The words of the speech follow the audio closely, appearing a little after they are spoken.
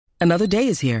Another day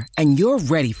is here, and you're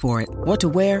ready for it. What to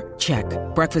wear? Check.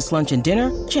 Breakfast, lunch, and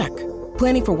dinner? Check.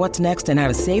 Planning for what's next and how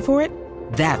to save for it?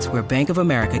 That's where Bank of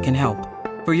America can help.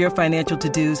 For your financial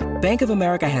to-dos, Bank of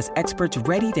America has experts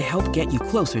ready to help get you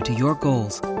closer to your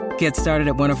goals. Get started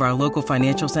at one of our local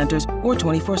financial centers or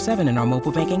 24/7 in our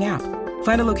mobile banking app.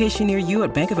 Find a location near you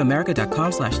at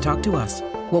bankofamerica.com/talktous.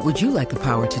 What would you like the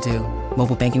power to do?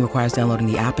 Mobile banking requires downloading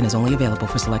the app and is only available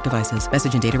for select devices.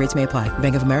 Message and data rates may apply.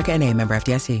 Bank of America N.A., member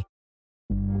FDIC.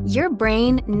 Your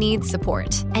brain needs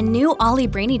support, and new Ollie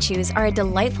Brainy Chews are a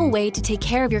delightful way to take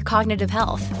care of your cognitive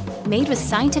health. Made with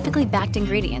scientifically backed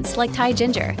ingredients like Thai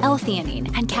ginger,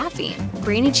 L-theanine, and caffeine,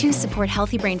 Brainy Chews support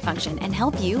healthy brain function and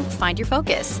help you find your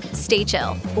focus, stay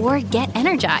chill, or get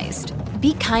energized.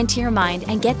 Be kind to your mind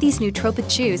and get these nootropic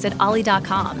chews at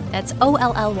ollie.com. That's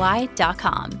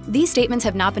OLLY.com. These statements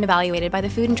have not been evaluated by the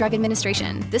Food and Drug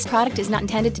Administration. This product is not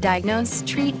intended to diagnose,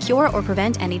 treat, cure, or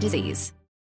prevent any disease.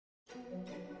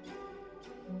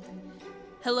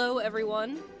 Hello,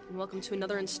 everyone, and welcome to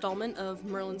another installment of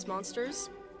Merlyn's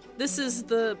Monsters. This is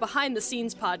the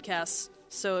behind-the-scenes podcast,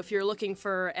 so if you're looking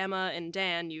for Emma and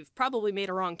Dan, you've probably made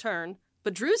a wrong turn.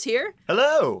 But Drew's here.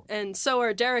 Hello! And so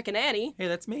are Derek and Annie. Hey,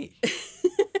 that's me.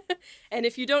 And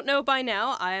if you don't know by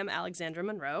now, I am Alexandra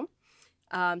Monroe.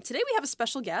 Today we have a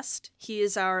special guest. He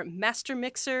is our master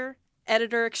mixer,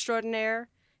 editor extraordinaire,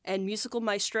 and musical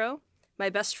maestro,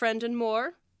 my best friend and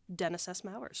more, Dennis S.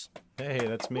 Mowers. Hey,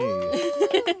 that's me.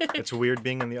 It's weird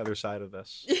being on the other side of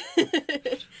this.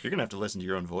 You're going to have to listen to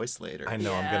your own voice later. I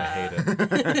know, I'm going to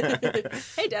hate it.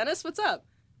 Hey, Dennis, what's up?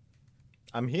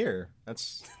 I'm here. I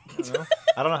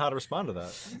don't know how to respond to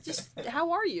that. Just,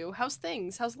 how are you? How's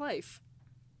things? How's life?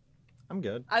 I'm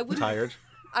good. I'm tired.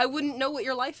 I wouldn't know what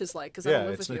your life is like because I don't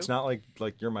live with you. It's not like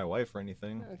you're my wife or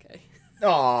anything. Okay.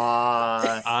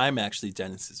 Aww. I'm actually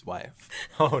Dennis's wife.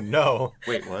 Oh, no.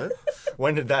 Wait, what?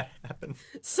 When did that happen?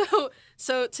 So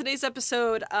today's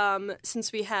episode,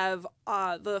 since we have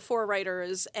the four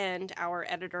writers and our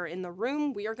editor in the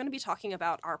room, we are going to be talking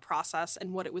about our process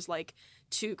and what it was like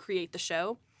to create the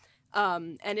show.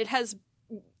 And it has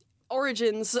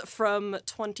origins from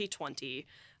 2020.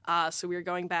 So we were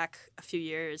going back a few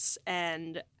years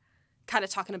and kind of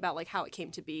talking about like how it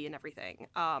came to be and everything.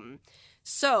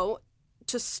 So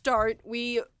to start,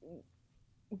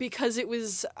 because it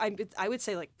was, I would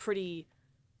say like pretty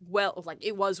well, like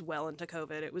it was well into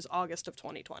COVID. It was August of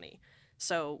 2020.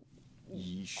 So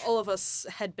Yeesh. All of us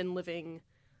had been living,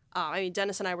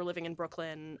 Dennis and I were living in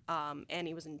Brooklyn.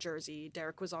 Annie was in Jersey.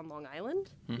 Derek was on Long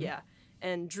Island. Mm-hmm. Yeah.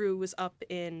 And Drew was up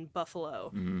in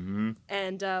Buffalo. Mm-hmm.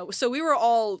 And so we were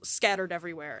all scattered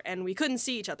everywhere and we couldn't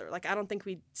see each other. Like, I don't think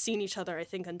we'd seen each other, I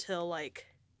think, until like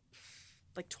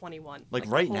 21. Like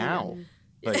right now.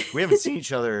 Like, we haven't seen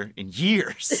each other in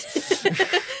years.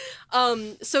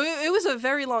 So it was a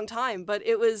very long time, but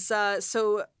it was,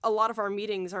 so a lot of our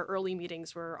meetings, our early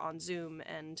meetings were on Zoom,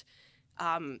 and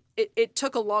it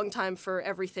took a long time for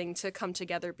everything to come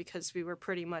together because we were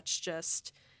pretty much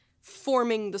just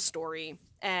forming the story.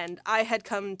 And I had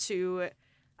come to,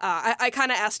 I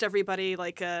kind of asked everybody,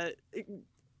 like,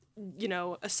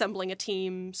 assembling a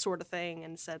team sort of thing,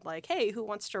 and said like, hey, who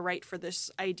wants to write for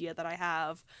this idea that I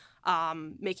have,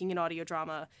 making an audio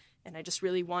drama, and I just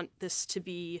really want this to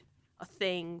be a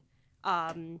thing.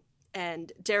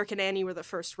 And Derek and Annie were the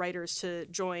first writers to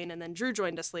join, and then Drew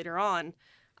joined us later on.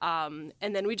 And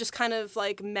then we just kind of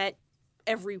like met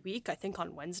every week, I think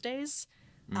on Wednesdays,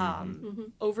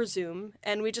 over Zoom.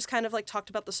 And we just kind of like talked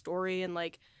about the story and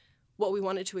like what we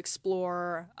wanted to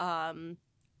explore.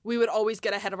 We would always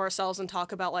get ahead of ourselves and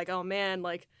talk about like, oh man,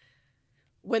 like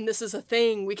when this is a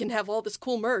thing, we can have all this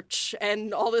cool merch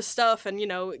and all this stuff and,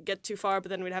 get too far. But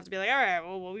then we'd have to be like, all right,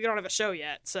 well we don't have a show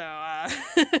yet. So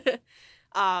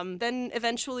then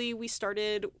eventually we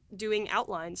started doing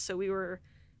outlines. So we were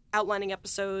outlining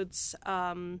episodes,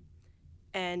 and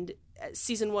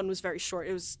season 1 was very short.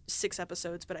 It was 6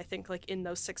 episodes, but I think like in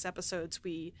those 6 episodes,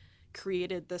 we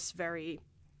created this very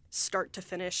start to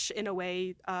finish, in a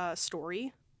way,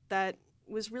 story that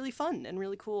was really fun and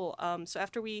really cool. So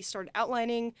after we started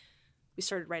outlining, we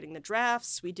started writing the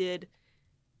drafts. We did,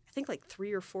 I think, like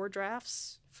 3 or 4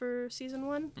 drafts for season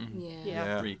 1. Mm-hmm.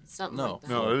 Yeah. 3. Something no, like that.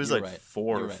 No, it was like right.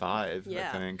 4 or 5, Yeah.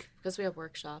 I think. Because we have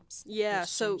workshops. Yeah,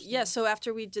 so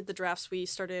after we did the drafts, we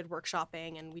started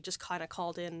workshopping, and we just kind of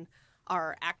called in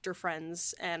our actor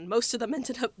friends, and most of them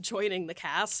ended up joining the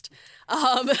cast.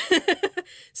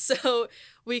 So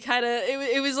we kind of,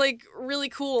 it was like really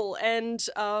cool, and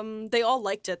they all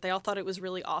liked it. They all thought it was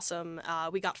really awesome.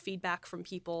 We got feedback from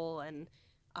people, and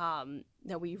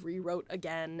then we rewrote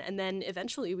again, and then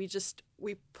eventually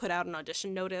we put out an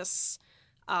audition notice.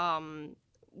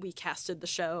 we casted the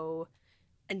show,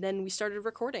 and then we started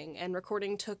recording. And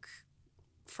recording took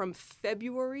from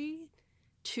February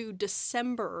to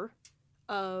December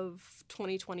of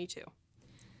 2022.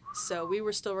 So we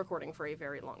were still recording for a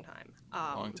very long time.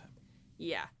 Long time.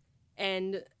 Yeah.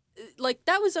 And like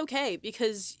that was okay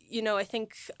because, you know, I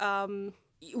think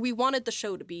we wanted the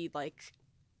show to be like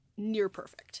near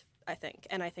perfect, I think.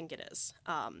 And I think it is.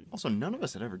 Also, none of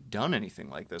us had ever done anything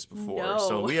like this before. No.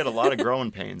 So we had a lot of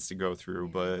growing pains to go through,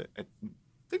 but I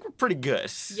think we're pretty good.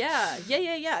 Yeah.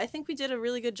 I think we did a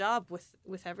really good job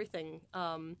with everything.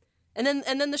 And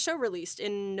then the show released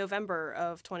in November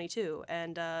of 22,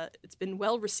 and it's been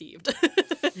well received.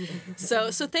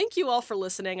 So thank you all for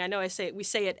listening. I know we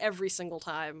say it every single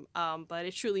time, but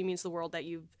it truly means the world that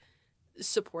you've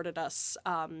supported us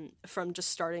from just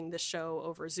starting this show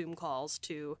over Zoom calls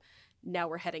to now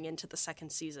we're heading into the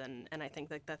second season, and I think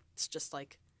that that's just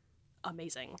like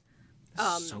amazing.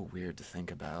 It's so weird to think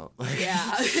about.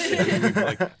 Yeah.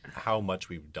 Like how much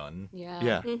we've done.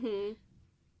 Yeah.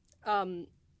 Mm-hmm.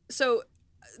 So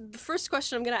the first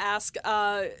question I'm going to ask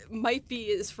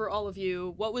is for all of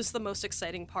you. What was the most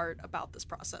exciting part about this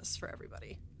process for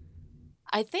everybody?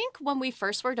 I think when we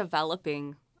first were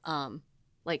developing,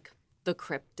 like the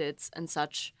cryptids and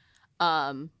such,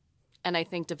 and I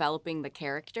think developing the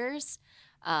characters,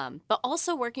 but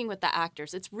also working with the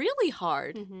actors, it's really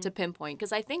hard to pinpoint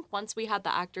because I think once we had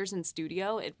the actors in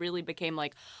studio, it really became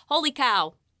like, holy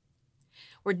cow,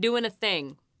 we're doing a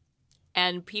thing,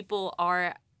 and people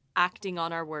are acting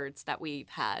on our words that we've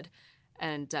had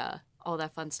and all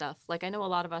that fun stuff. Like I know a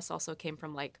lot of us also came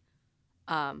from like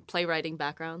playwriting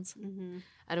backgrounds.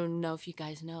 I don't know if you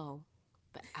guys know,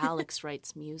 but Alex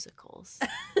writes musicals.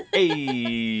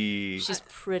 Hey. She's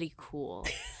pretty cool.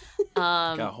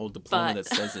 Got a whole diploma that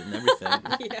says it and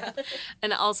everything. Yeah.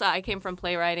 And also I came from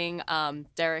playwriting.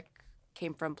 Derek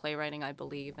came from playwriting, I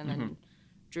believe, and then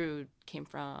Drew came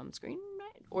from screenwriting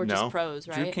or just prose,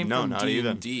 right? Drew came No, from not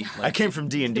even. D&D. I came from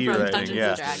D&D from writing, Dungeons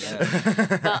yeah. and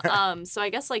Dragons. But, so I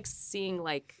guess like seeing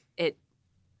like it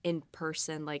in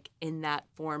person, like in that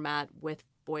format with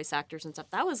voice actors and stuff,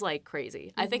 that was like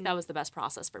crazy. I think that was the best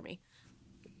process for me.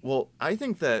 Well, I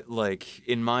think that, like,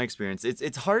 in my experience,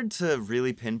 it's hard to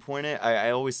really pinpoint it.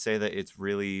 I always say that it's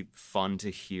really fun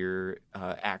to hear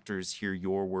actors hear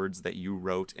your words that you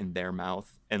wrote in their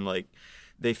mouth, and, like,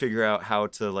 they figure out how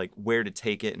to, like, where to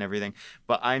take it and everything.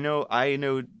 But I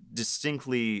know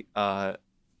distinctly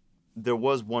there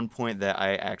was one point that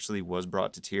I actually was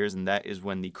brought to tears, and that is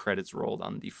when the credits rolled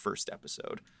on the first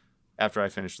episode. After I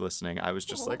finished listening, I was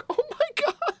just like, oh my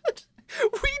God,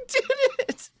 we did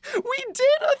it! We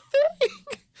did a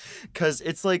thing! Because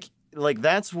it's like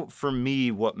that's for me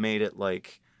what made it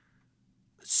like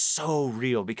so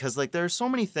real. Because like there are so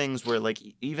many things where like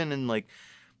even in like,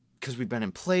 because we've been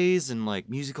in plays and like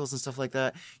musicals and stuff like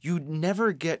that, you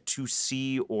never get to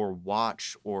see or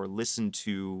watch or listen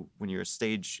to, when you're a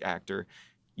stage actor,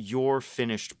 your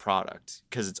finished product.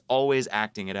 Because it's always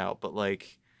acting it out. But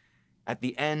like at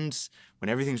the end, when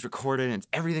everything's recorded and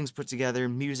everything's put together,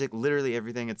 music, literally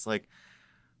everything, it's like,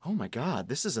 oh my God,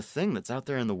 this is a thing that's out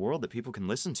there in the world that people can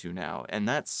listen to now. And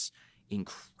that's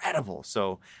incredible.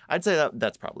 So I'd say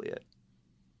that's probably it.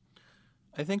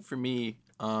 I think for me,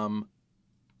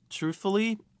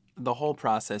 truthfully, the whole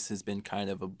process has been kind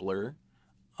of a blur.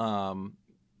 I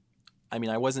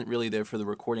mean, I wasn't really there for the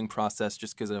recording process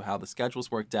just because of how the schedules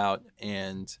worked out.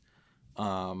 And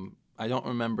I don't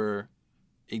remember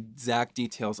exact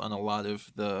details on a lot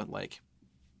of the, like,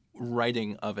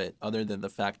 writing of it, other than the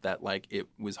fact that like it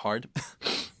was hard.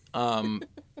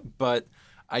 But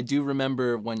I do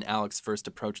remember when Alex first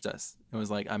approached us. It was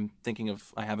like,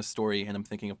 I have a story and I'm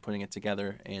thinking of putting it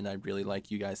together, and I'd really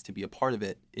like you guys to be a part of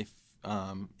it if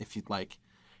you'd like.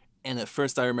 And at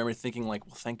first I remember thinking like,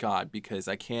 well, thank God, because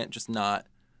I can't just not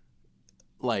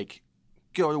like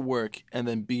go to work and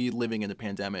then be living in a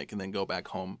pandemic and then go back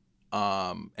home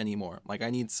anymore. Like I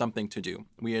need something to do.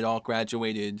 We had all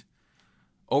graduated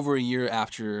over a year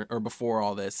after or before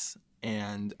all this,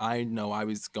 and I know I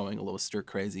was going a little stir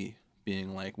crazy,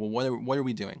 being like, well, what are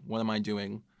we doing? What am I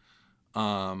doing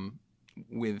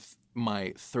with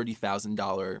my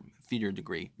 $30,000 theater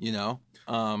degree, you know?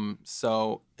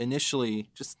 So initially,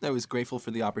 just I was grateful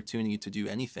for the opportunity to do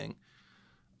anything.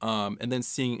 And then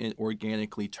seeing it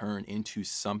organically turn into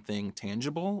something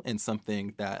tangible and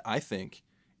something that I think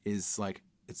is like,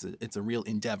 it's a real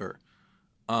endeavor.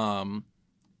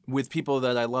 With people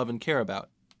that I love and care about.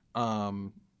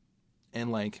 And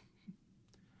like,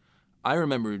 I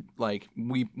remember like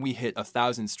we hit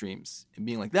 1,000 streams and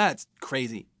being like, that's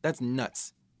crazy. That's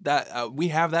nuts. that we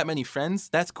have that many friends.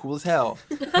 That's cool as hell.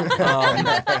 And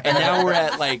now we're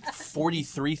at like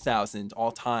 43,000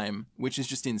 all time, which is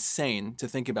just insane to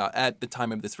think about at the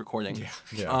time of this recording.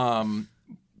 Yeah.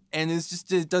 And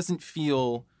it doesn't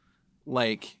feel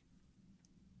like,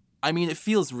 I mean, it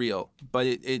feels real, but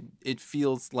it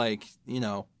feels like, you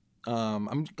know,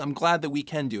 I'm glad that we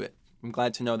can do it. I'm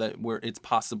glad to know that it's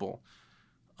possible,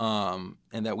 and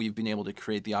that we've been able to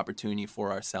create the opportunity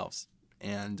for ourselves.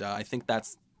 And I think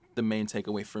that's the main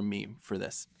takeaway for me for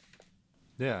this.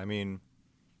 Yeah, I mean,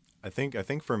 I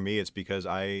think for me it's because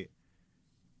I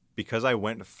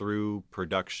went through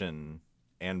production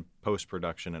and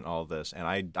post-production and all this, and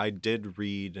I did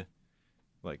read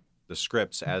like the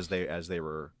scripts as they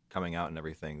were coming out and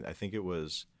everything. I think it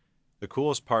was the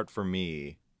coolest part for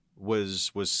me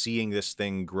was seeing this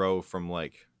thing grow from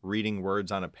like reading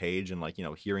words on a page and like, you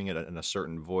know, hearing it in a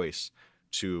certain voice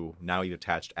to now you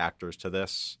attached actors to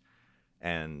this.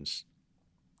 And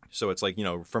so it's like, you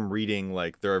know, from reading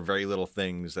like there are very little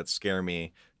things that scare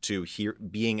me to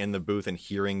being in the booth and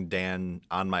hearing Dan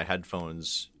on my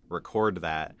headphones record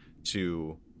that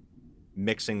to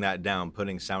mixing that down,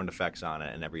 putting sound effects on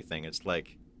it and everything. It's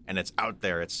like, and it's out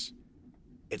there. It's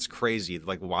crazy,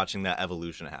 like watching that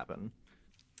evolution happen.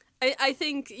 I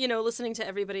think, you know, listening to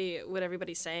what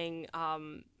everybody's saying,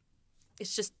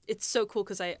 it's so cool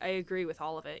because I agree with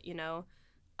all of it, you know.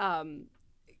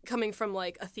 Coming from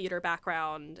like a theater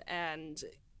background and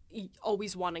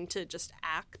always wanting to just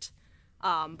act,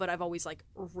 but I've always like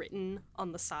written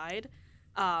on the side,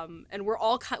 and we're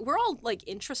all like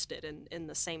interested in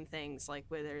the same things, like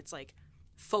whether it's like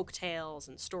folk tales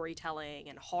and storytelling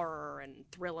and horror and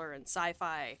thriller and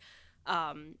sci-fi.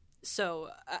 So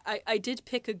I did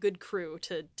pick a good crew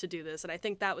to do this, and I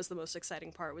think that was the most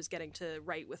exciting part, was getting to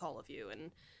write with all of you and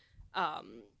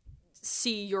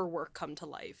see your work come to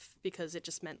life, because it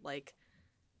just meant like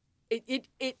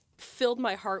it filled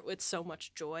my heart with so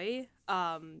much joy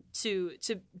to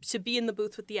be in the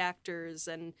booth with the actors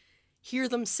and hear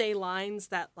them say lines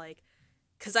that like,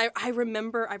 because I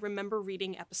remember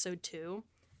reading episode 2,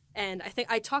 and I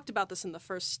think I talked about this in the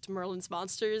first Merlyn's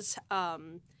Monsters,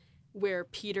 where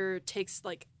Peter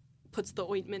puts the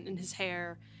ointment in his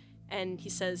hair, and he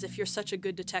says, "If you're such a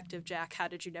good detective, Jack, how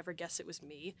did you never guess it was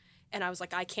me?" And I was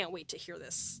like, I can't wait to hear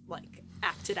this like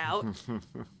acted out.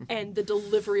 And the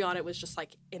delivery on it was just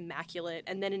like immaculate.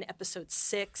 And then in episode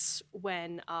 6,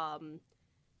 when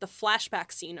the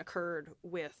flashback scene occurred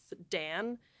with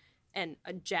Dan and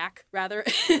Jack, rather,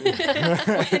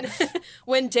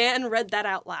 when Dan read that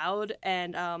out loud,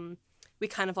 and we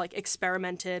kind of like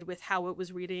experimented with how it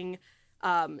was reading.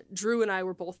 Drew and I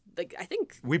were both like, I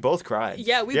think we both cried.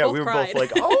 Yeah, we both were cried. both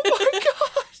like, oh my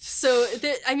god. So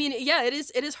I mean, yeah, it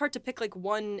is hard to pick like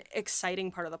one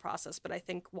exciting part of the process, but I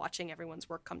think watching everyone's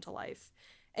work come to life,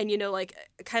 and you know, like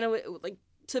kind of like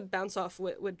to bounce off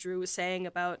what Drew was saying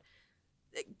about,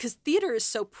 because theater is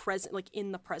so present, like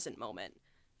in the present moment.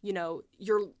 You know,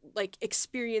 you're like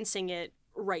experiencing it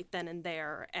right then and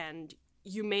there, and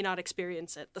you may not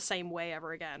experience it the same way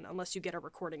ever again, unless you get a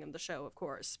recording of the show, of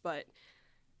course. But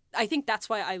I think that's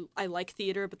why I like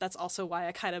theater, but that's also why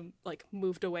I kind of like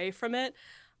moved away from it.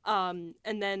 And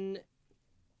then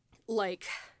like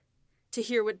to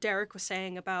hear what Derek was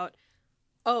saying about,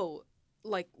 oh,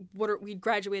 like we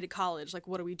graduated college, like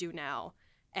what do we do now?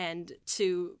 And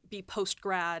to be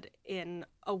post-grad in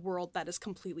a world that is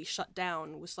completely shut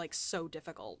down was like so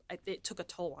difficult. It took a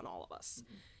toll on all of us.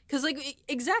 Because like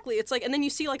exactly, it's like, and then you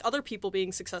see like other people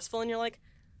being successful, and you're like,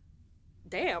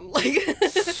 damn, like,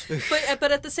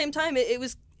 but at the same time, it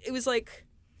was like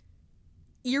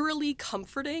eerily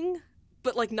comforting,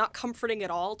 but like not comforting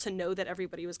at all, to know that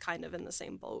everybody was kind of in the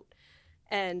same boat.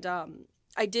 And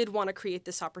I did want to create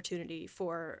this opportunity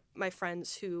for my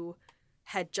friends who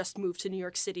had just moved to New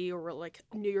York City or were like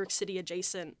New York City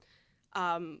adjacent.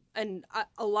 And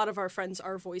a lot of our friends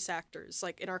are voice actors,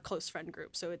 like in our close friend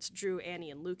group. So it's Drew,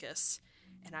 Annie, and Lucas.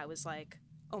 And I was like,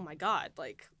 oh my God,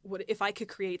 like what if I could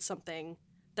create something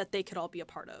that they could all be a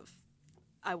part of?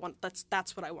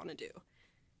 That's what I want to do.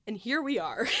 And here we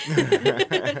are.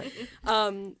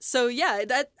 So yeah,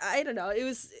 that, I don't know, it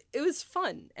was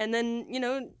fun. And then, you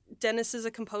know, Dennis is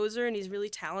a composer and he's really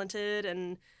talented,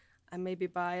 and I may be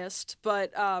biased,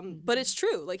 but it's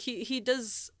true. Like he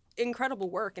does incredible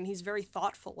work, and he's very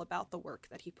thoughtful about the work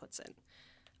that he puts in.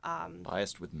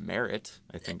 Biased with merit,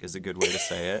 I think, is a good way to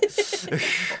say it.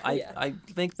 I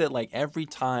think that like every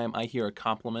time I hear a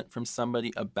compliment from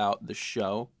somebody about the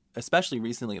show, especially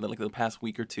recently, like the past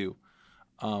week or two,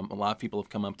 a lot of people have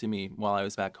come up to me while I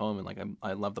was back home and like,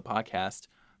 I love the podcast,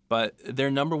 but their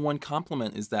number one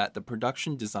compliment is that the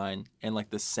production design and like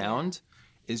the sound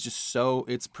is just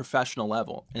it's professional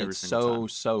level, and Every it's single time.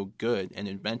 so good and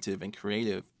inventive and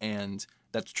creative, and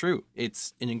that's true.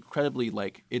 It's an incredibly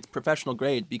it's professional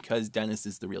grade because Dennis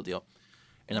is the real deal.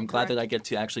 And I'm glad that I get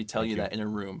to actually tell you that in a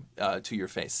room to your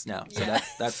face now. So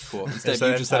that's cool. Instead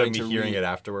Instead of of me hearing it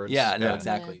afterwards. Yeah, no,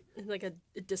 exactly. And like a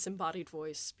disembodied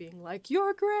voice being like,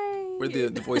 "You're great." We're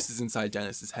the voices inside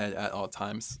Dennis's head at all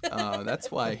times. That's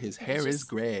why his hair is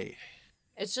gray.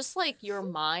 It's just like your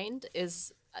mind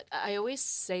is. I always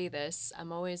say this.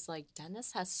 I'm always like,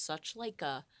 Dennis has such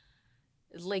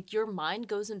your mind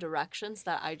goes in directions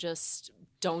that I just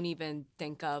don't even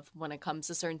think of when it comes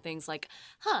to certain things. Like,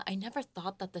 I never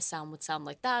thought that the sound would sound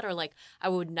like that, or like I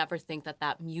would never think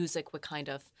that music would kind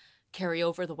of carry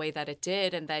over the way that it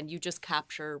did, and then you just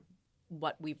capture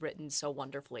what we've written so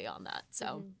wonderfully on that.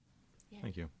 So,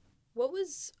 Thank you. What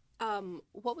was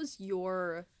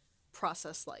your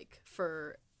process like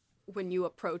for when you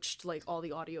approached like all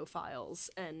the audio files,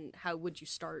 and how would you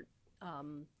start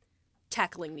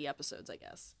tackling the episodes, I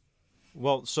guess?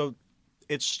 Well, so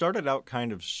it started out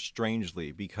kind of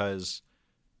strangely because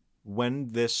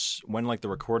when like the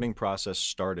recording process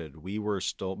started, we were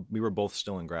both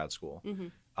still in grad school.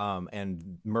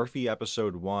 And Murphy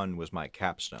episode 1 was my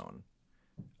capstone.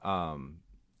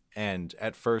 And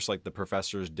at first, like, the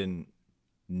professors didn't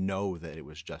know that it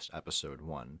was just episode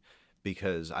 1,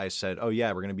 because I said, oh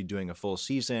yeah, we're going to be doing a full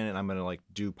season and I'm going to like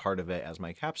do part of it as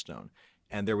my capstone.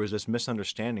 And there was this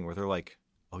misunderstanding where they're like,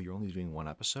 oh, you're only doing 1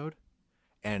 episode?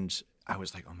 And I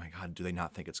was like, oh my God, do they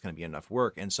not think it's going to be enough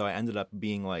work? And so I ended up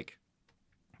being like,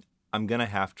 I'm going to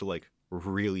have to like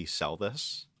really sell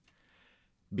this,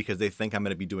 because they think I'm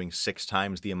going to be doing 6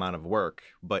 times the amount of work,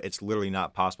 but it's literally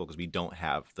not possible because we don't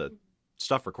have the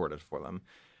stuff recorded for them.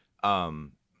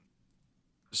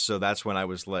 So that's when I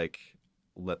was like,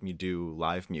 let me do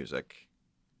live music.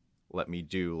 Let me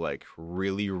do like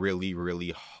really, really,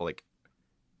 really like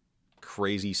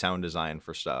crazy sound design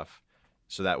for stuff.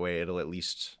 So that way it'll at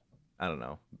least, I don't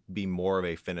know, be more of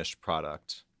a finished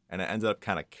product. And it ended up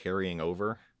kind of carrying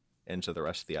over into the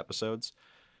rest of the episodes.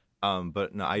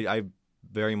 But no, I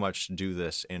very much do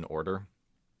this in order,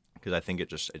 because I think it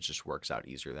just works out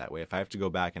easier that way. If I have to go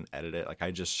back and edit it, like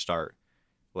I just start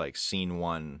like scene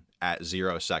 1 at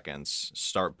 0 seconds,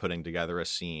 start putting together a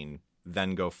scene,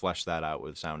 then go flesh that out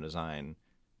with sound design,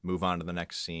 move on to the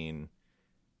next scene,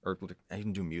 or I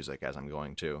can do music as I'm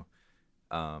going to.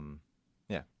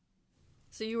 Yeah.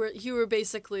 So you were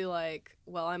basically like,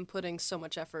 well, I'm putting so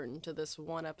much effort into this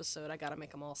 1 episode, I got to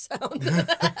make them all sound.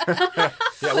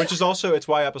 Yeah, which is also, it's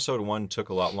why episode 1 took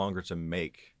a lot longer to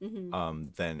make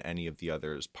than any of the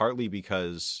others. Partly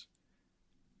because,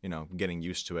 getting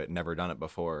used to it, never done it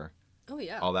before. Oh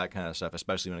yeah. All that kind of stuff,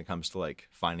 especially when it comes to like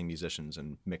finding musicians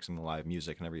and mixing the live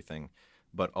music and everything.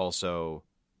 But also,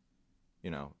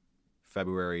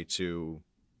 February to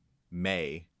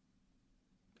May,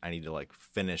 I need to like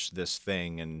finish this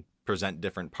thing and present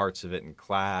different parts of it in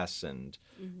class and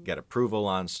get approval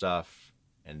on stuff,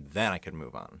 and then I could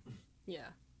move on. Yeah.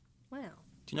 Wow.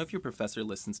 Do you know if your professor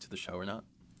listens to the show or not?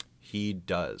 He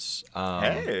does.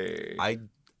 Hey.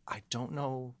 I don't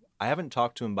know. I haven't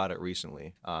talked to him about it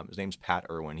recently. His name's Pat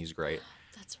Irwin. He's great.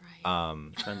 That's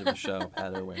right. Friend of the show,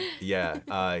 Pat Irwin.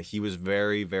 Yeah. He was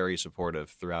very, very supportive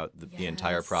throughout the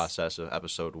entire Yes. process of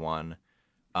episode 1.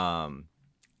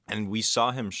 And we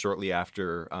saw him shortly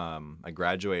after I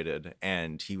graduated,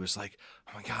 and he was like,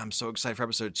 oh my God, I'm so excited for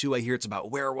episode 2. I hear it's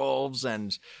about werewolves.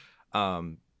 And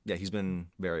yeah, he's been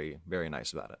very, very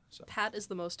nice about it. So. Pat is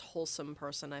the most wholesome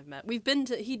person I've met. We've been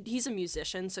to he's a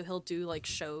musician, so he'll do like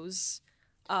shows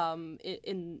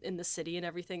in the city and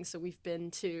everything. So we've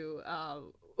been to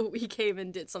we came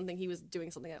and did something. He was doing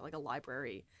something at like a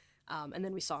library, and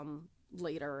then we saw him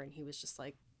later, and he was just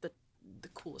like the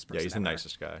coolest person. Yeah, he's ever. the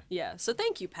nicest guy. Yeah, so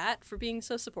thank you, Pat, for being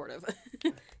so supportive.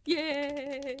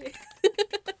 Yay!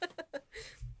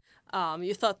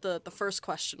 You thought the first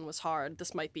question was hard.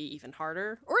 This might be even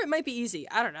harder, or it might be easy.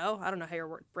 I don't know how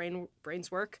your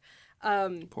brains work.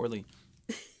 Poorly.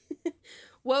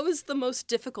 What was the most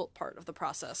difficult part of the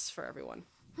process for everyone?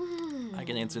 I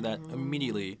can answer that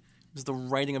immediately. It was the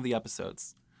writing of the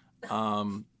episodes.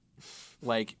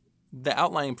 Like, the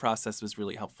outlining process was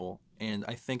really helpful. And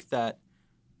I think that,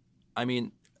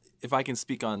 if I can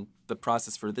speak on the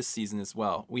process for this season as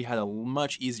well, we had a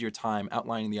much easier time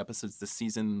outlining the episodes this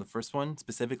season than the first one,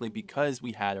 specifically because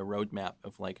we had a roadmap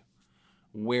of, like,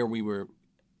 where we were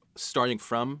starting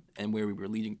from and where we were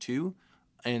leading to.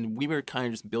 And we were kind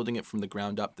of just building it from the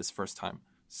ground up this first time.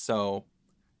 So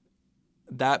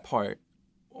that part,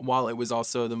 while it was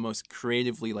also the most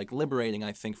creatively, like, liberating,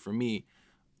 I think, for me,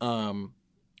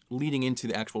 leading into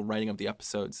the actual writing of the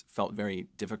episodes felt very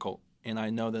difficult and I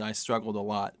know that I struggled a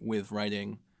lot with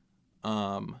writing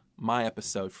my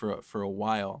episode for a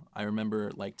while. I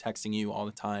remember like texting you all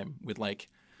the time with like,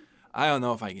 I don't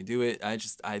know if I can do it.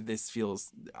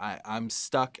 I'm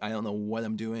stuck. I don't know what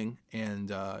I'm doing.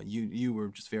 And you were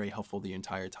just very helpful the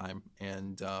entire time.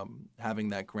 And having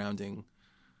that grounding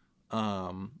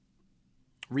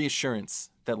reassurance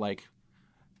that like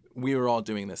we were all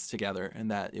doing this together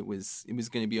and that it was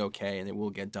going to be okay and it will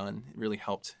get done. It really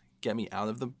helped get me out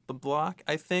of the block,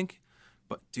 I think.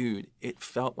 But dude, it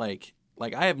felt like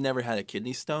I have never had a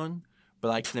kidney stone, but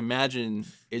I can imagine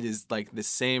it is like the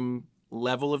same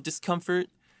level of discomfort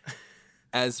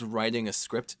as writing a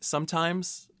script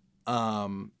sometimes.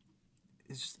 It's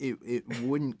just, it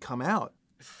wouldn't come out.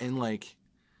 And like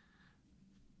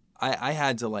I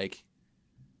had to like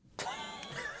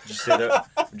Would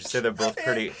you say they're both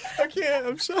pretty? I can't.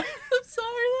 I'm sorry. I'm sorry.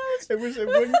 It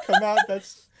wouldn't come out.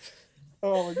 That's.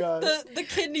 Oh my god. The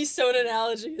kidney stone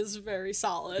analogy is very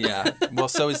solid. Yeah. Well,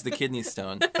 so is the kidney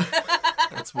stone.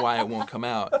 That's why it won't come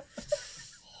out.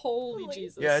 Holy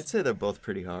Jesus. Yeah, I'd say they're both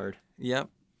pretty hard. Yep.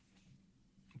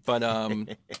 But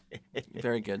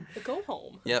very good. Go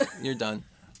home. Yep, you're done.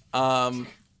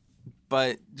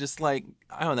 But just like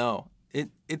I don't know,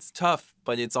 it's tough,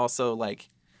 but it's also like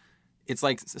it's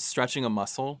like stretching a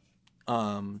muscle.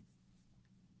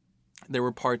 There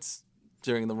were parts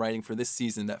during the writing for this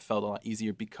season that felt a lot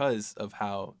easier because of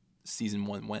how season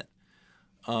 1 went.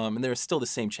 And there are still the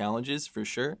same challenges for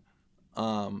sure.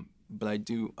 But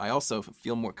I also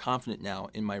feel more confident now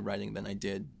in my writing than I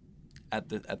did at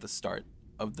the start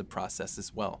of the process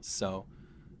as well. So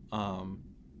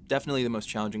definitely the most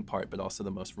challenging part, but also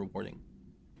the most rewarding.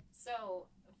 So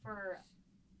for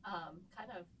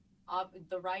kind of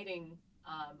the writing,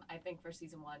 I think for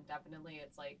season 1, definitely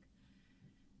it's like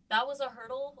that was a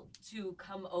hurdle to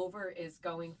come over, is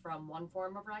going from one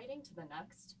form of writing to the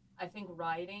next. I think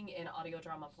writing in audio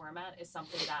drama format is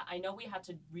something that I know we had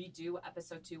to redo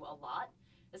episode 2 a lot,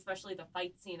 especially the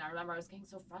fight scene. I remember I was getting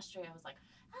so frustrated. I was like,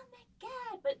 oh my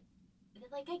God, but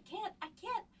like I can't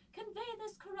convey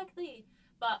this correctly.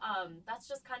 But that's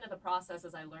just kind of the process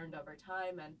as I learned over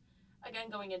time. And again,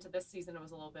 going into this season, it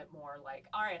was a little bit more like,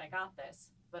 all right, I got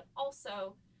this. But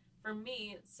also for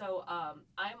me, so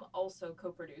I'm also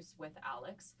co-produced with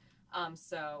Alex.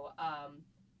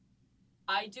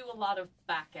 I do a lot of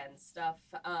back-end stuff,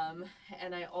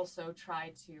 and I also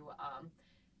try to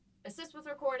assist with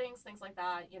recordings, things like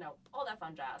that, all that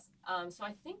fun jazz. So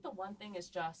I think the one thing is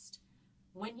just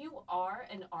when you are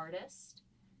an artist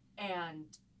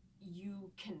and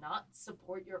you cannot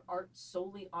support your art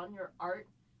solely on your art,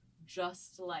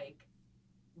 just like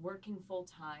working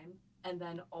full-time and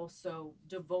then also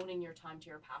devoting your time to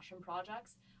your passion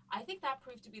projects, I think that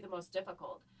proved to be the most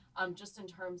difficult. Just in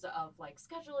terms of like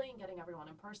scheduling, getting everyone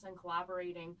in person,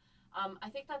 collaborating. I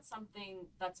think that's something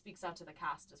that speaks out to the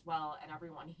cast as well and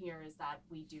everyone here, is that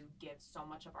we do give so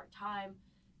much of our time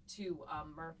to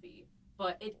Murphy.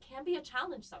 But it can be a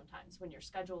challenge sometimes when you're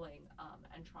scheduling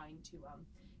and trying to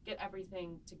get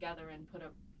everything together and put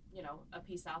a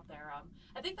piece out there.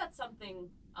 I think that's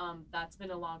something that's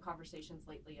been a long conversations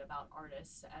lately about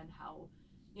artists and how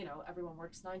everyone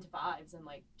works 9 to 5s and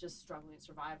like just struggling to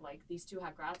survive. Like these two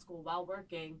had grad school while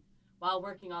working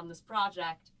on this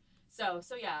project. So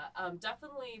yeah,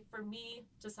 definitely for me,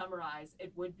 to summarize,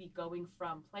 it would be going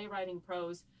from playwriting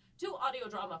prose to audio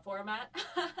drama format.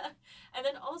 And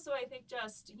then also I think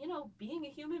just, being a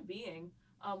human being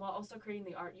while also creating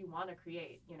the art you want to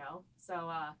create, So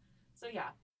yeah.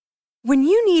 When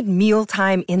you need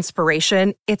mealtime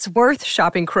inspiration, it's worth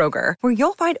shopping Kroger, where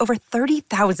you'll find over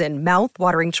 30,000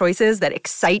 mouth-watering choices that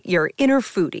excite your inner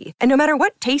foodie. And no matter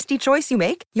what tasty choice you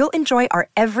make, you'll enjoy our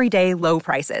everyday low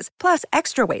prices, plus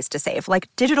extra ways to save, like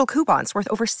digital coupons worth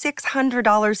over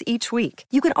 $600 each week.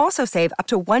 You can also save up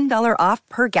to $1 off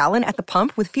per gallon at the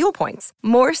pump with fuel points.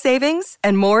 More savings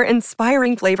and more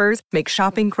inspiring flavors make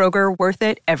shopping Kroger worth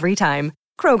it every time.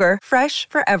 Kroger, fresh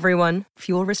for everyone.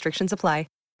 Fuel restrictions apply.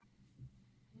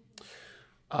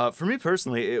 For me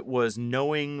personally, it was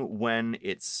knowing when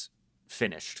it's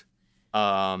finished,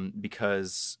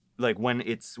 because like when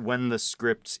the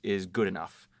script is good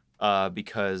enough.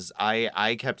 Because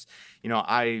I kept,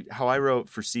 how I wrote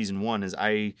for season 1 is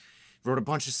I wrote a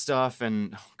bunch of stuff,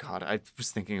 and oh God, I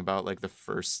was thinking about like the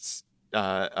first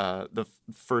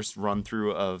run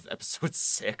through of episode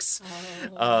 6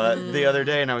 the other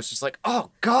day, and I was just like,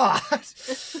 oh God,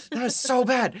 that is so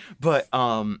bad.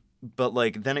 But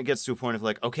like then it gets to a point of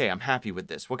like, okay, I'm happy with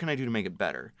this. What can I do to make it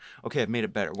better? Okay, I've made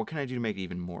it better. What can I do to make it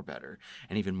even more better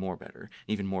and even more better,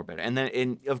 even more better? And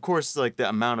then of course like the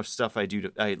amount of stuff I do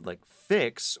I like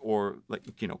fix or like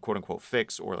quote unquote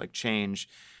fix or like change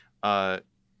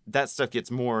that stuff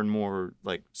gets more and more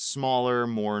like smaller,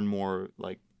 more and more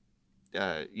like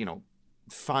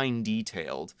fine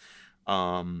detailed.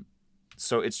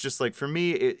 So it's just like, for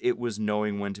me, it was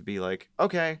knowing when to be like,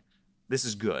 okay, this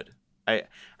is good.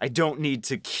 I don't need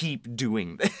to keep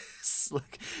doing this.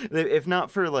 Like, if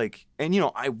not for like, and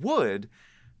I would,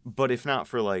 but if not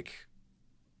for like,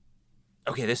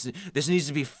 okay, this needs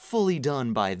to be fully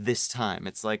done by this time.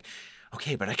 It's like,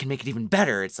 okay, but I can make it even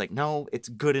better. It's like, no, it's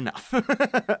good enough.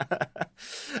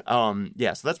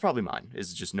 Yeah, so that's probably mine,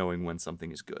 is just knowing when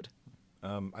something is good.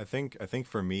 I think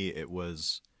for me it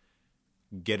was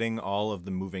getting all of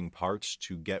the moving parts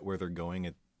to get where they're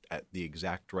going at the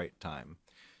exact right time.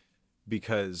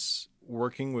 Because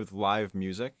working with live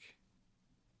music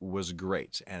was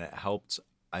great, and it helped,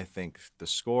 I think, the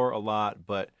score a lot,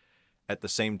 but at the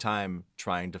same time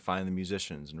trying to find the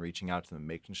musicians and reaching out to them,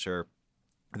 making sure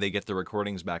they get the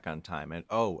recordings back on time. And,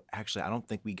 oh, actually, I don't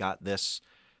think we got this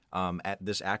at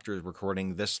this actor's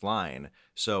recording this line.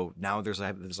 So now there's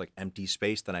like empty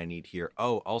space that I need here.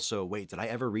 Oh, also, wait, did I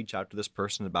ever reach out to this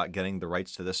person about getting the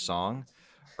rights to this song?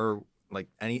 Or like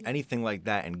anything like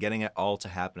that, and getting it all to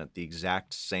happen at the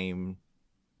exact same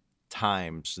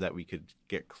time so that we could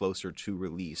get closer to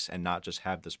release and not just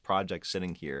have this project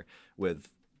sitting here with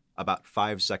about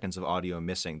 5 seconds of audio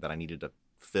missing that I needed to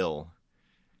fill.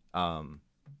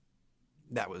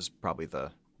 That was probably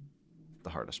the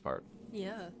hardest part.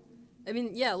 Yeah. I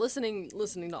mean, yeah, listening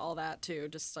to all that too,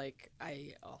 just like,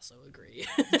 I also agree.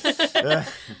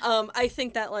 I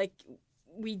think that like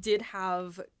we did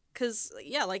have, because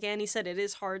yeah, like Annie said, it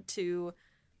is hard to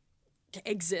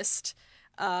exist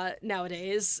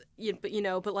nowadays.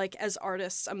 But like as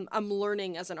artists, I'm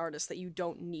learning as an artist that you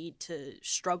don't need to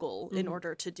struggle in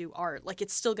order to do art. Like,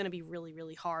 it's still going to be really,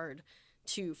 really hard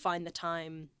to find the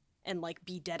time and like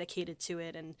be dedicated to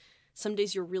it. And some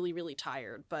days you're really, really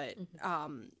tired. But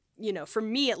for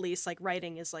me at least, like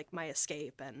writing is like my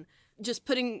escape, and just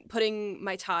putting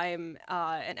my time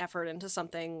and effort into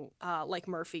something like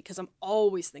Murphy, because I'm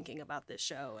always thinking about this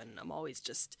show, and I'm always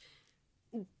just,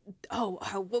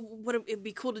 what it'd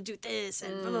be cool to do this,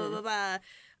 and blah, blah, blah, blah.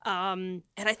 And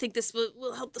I think this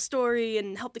will help the story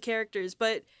and help the characters.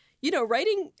 But,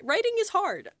 writing is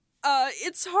hard.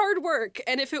 It's hard work.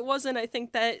 And if it wasn't, I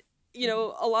think that,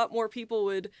 a lot more people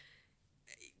would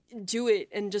do it,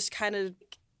 and just kind of,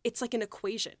 it's like an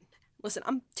equation. Listen,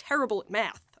 I'm terrible at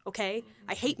math, okay?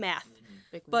 I hate math.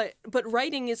 But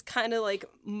writing is kind of like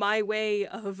my way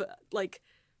of like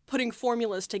putting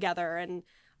formulas together, and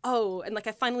like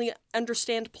I finally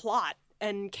understand plot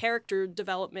and character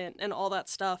development and all that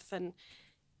stuff. And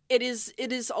it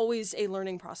is always a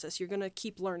learning process. You're going to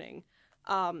keep learning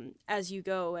as you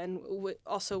go. And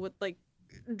also what like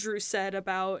Drew said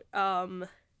about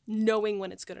knowing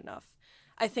when it's good enough.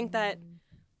 I think that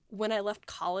when I left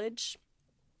college,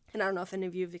 and I don't know if any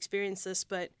of you have experienced this,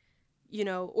 but,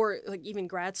 or like even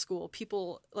grad school,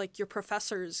 people, like your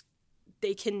professors,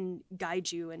 they can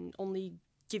guide you and only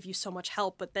give you so much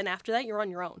help. But then after that, you're on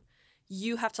your own.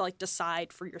 You have to like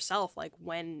decide for yourself, like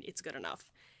when it's good enough.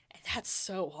 And that's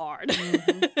so hard.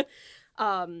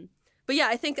 But yeah,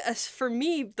 I think for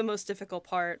me, the most difficult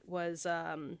part was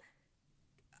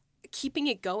keeping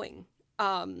it going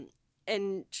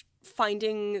and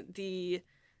finding the,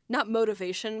 not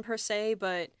motivation per se,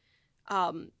 but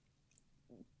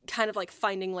kind of like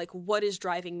finding like what is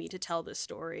driving me to tell this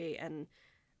story, and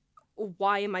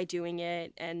why am I doing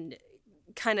it, and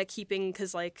kind of keeping,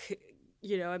 because like,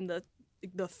 I'm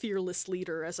the fearless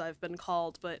leader, as I've been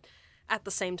called, but at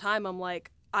the same time, I'm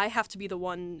like, I have to be the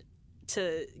one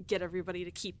to get everybody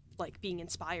to keep like being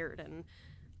inspired, and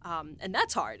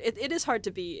that's hard. It is hard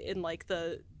to be in like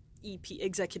the EP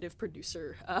executive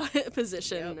producer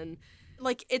position. Yep. And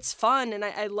like it's fun, and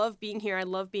I love being here. I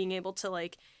love being able to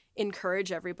like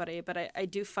encourage everybody, but I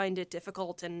do find it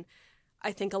difficult. And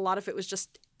I think a lot of it was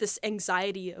just this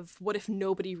anxiety of, what if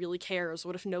nobody really cares?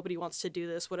 What if nobody wants to do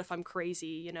this? What if I'm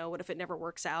crazy? What if it never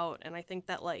works out? And I think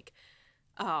that like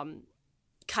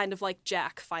kind of like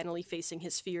Jack finally facing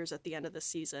his fears at the end of the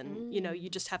season, you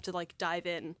just have to like dive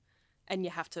in, and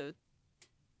you have to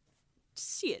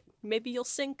see it. Maybe you'll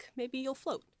sink, maybe you'll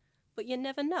float, but you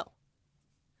never know.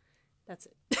 That's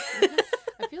it.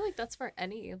 I feel like that's for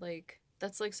any, like,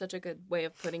 that's like such a good way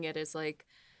of putting it, is like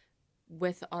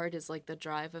with art is like the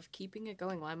drive of keeping it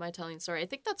going. Why am I telling the story? I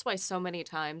think that's why so many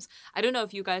times, I don't know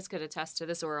if you guys could attest to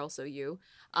this, or also you,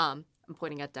 I'm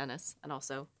pointing at Dennis and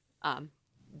also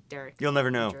Derek. You'll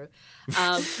never know.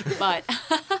 Andrew. But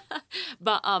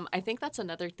I think that's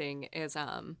another thing is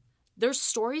there's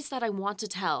stories that I want to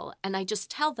tell, and I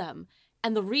just tell them,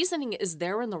 and the reasoning is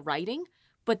there in the writing,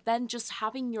 but then just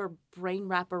having your brain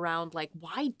wrap around like,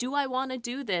 why do I want to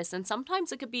do this? And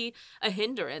sometimes it could be a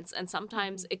hindrance and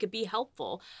sometimes it could be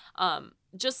helpful.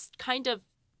 Just kind of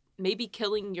maybe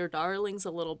killing your darlings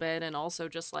a little bit, and also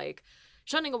just like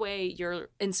shunning away your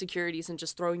insecurities and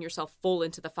just throwing yourself full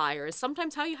into the fire is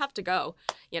sometimes how you have to go,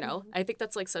 you know? I think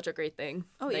that's like such a great thing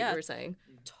that you were saying.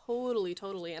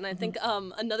 Totally. And I think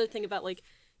another thing about like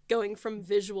going from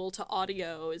visual to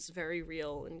audio is very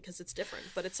real, and because it's different,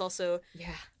 but it's also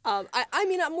I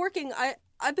mean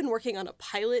I've been working on a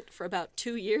pilot for about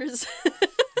 2 years.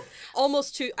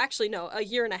 Almost two, actually no, a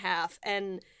year and a half,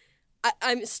 and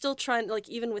I'm still trying, like,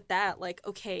 even with that, like,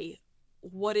 okay,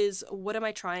 what am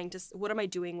I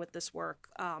doing with this work?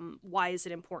 Why is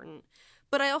it important?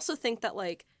 But I also think that,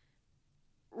 like,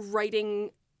 writing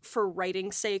for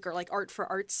writing's sake, or like art for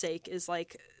art's sake, is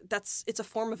like, it's a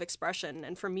form of expression,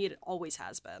 and for me it always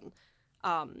has been.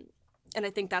 And I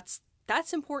think that's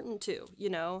important too, you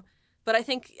know? But I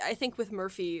think with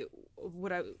Murphy,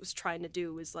 what I was trying to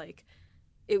do was like,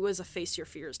 it was a face your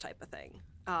fears type of thing.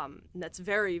 And that's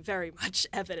very, very much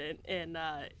evident in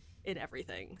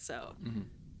everything. So,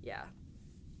 yeah.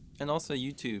 And also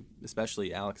you two,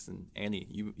 especially Alex and Annie,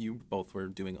 you both were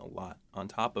doing a lot on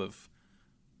top of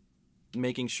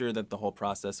making sure that the whole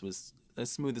process was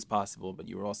as smooth as possible, but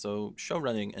you were also show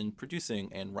running and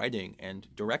producing and writing and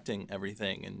directing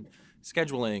everything and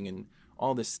scheduling and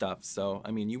all this stuff. So,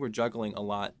 I mean, you were juggling a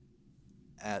lot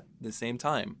at the same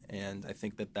time. And I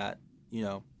think that, you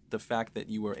know, the fact that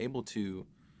you were able to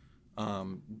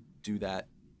do that,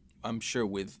 I'm sure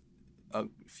with a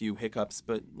few hiccups,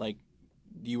 but like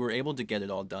you were able to get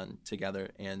it all done together.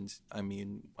 And I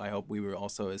mean, I hope we were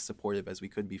also as supportive as we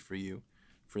could be for you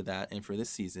for that and for this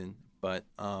season. But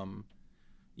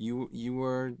you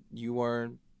are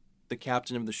the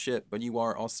captain of the ship, but you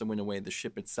are also in a way the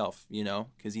ship itself, you know,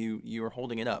 because you are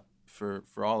holding it up for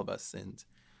all of us. And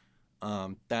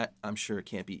that I'm sure it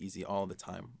can't be easy all the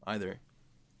time either.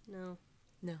 No.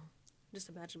 Just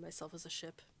imagine myself as a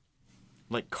ship.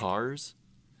 Like cars?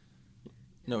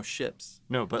 No, ships.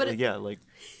 No, but yeah, like...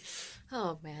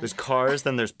 Oh, man. There's cars,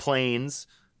 then there's planes.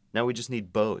 Now we just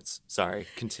need boats. Sorry,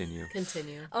 continue.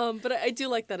 But I do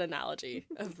like that analogy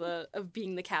of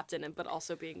being the captain, but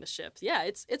also being the ship. Yeah,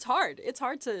 it's hard. It's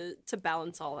hard to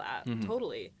balance all that.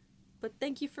 Totally. But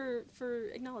thank you for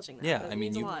acknowledging that. Yeah, that I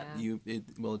mean, means a lot.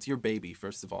 Well, it's your baby,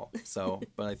 first of all. So,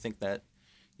 but I think that,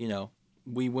 you know,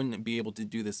 we wouldn't be able to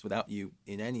do this without you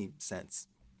in any sense,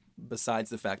 besides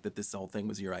the fact that this whole thing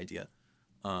was your idea.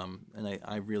 And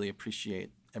I really appreciate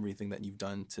everything that you've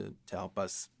done to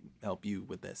help you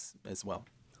with this as well.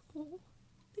 Oh,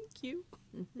 thank you.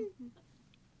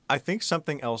 I think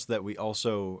something else that we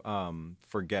also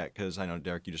forget, because I know,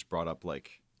 Derek, you just brought up like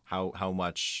how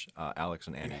much Alex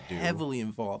and Annie do. Heavily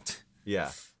involved. Yeah.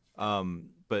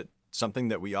 But something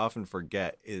that we often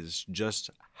forget is just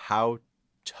how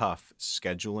tough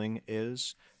scheduling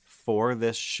is for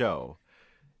this show,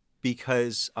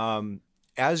 because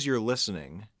as you're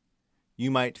listening,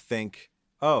 you might think,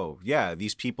 oh, yeah,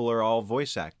 these people are all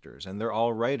voice actors and they're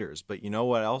all writers. But you know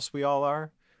what else we all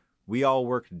are? We all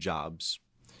work jobs.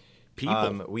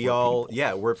 People.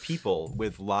 We're people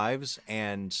with lives.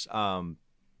 And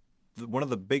one of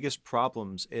the biggest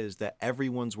problems is that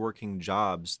everyone's working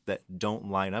jobs that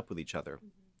don't line up with each other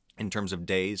in terms of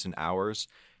days and hours.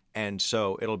 And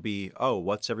so it'll be, oh,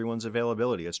 what's everyone's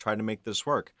availability? Let's try to make this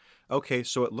work. Okay,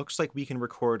 so it looks like we can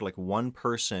record like one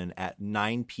person at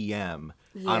 9 p.m.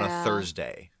 on a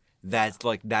Thursday.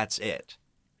 That's it,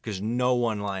 because no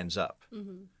one lines up.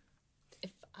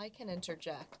 If I can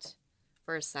interject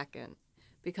for a second,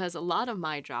 because a lot of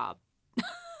my job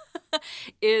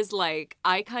is like,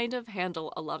 I kind of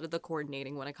handle a lot of the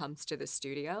coordinating when it comes to the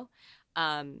studio.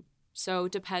 So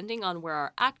depending on where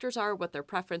our actors are, what their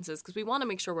preference is, because we want to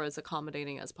make sure we're as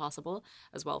accommodating as possible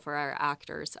as well for our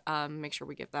actors, make sure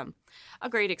we give them a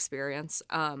great experience.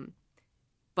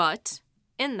 But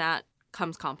in that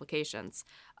comes complications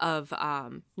of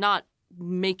not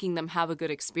making them have a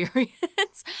good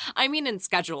experience. I mean, in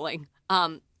scheduling.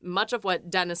 Much of what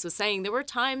Dennis was saying, there were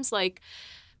times like,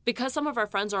 because some of our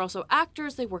friends are also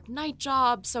actors, they work night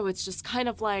jobs, so it's just kind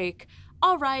of like,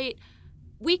 all right,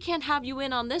 we can't have you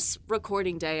in on this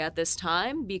recording day at this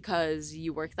time because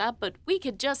you work that, but we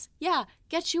could just,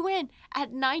 get you in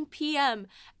at 9 p.m.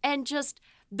 And just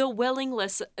the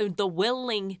willingness of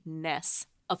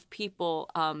people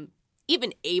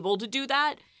even able to do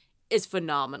that is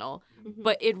phenomenal.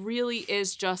 But it really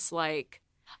is just like,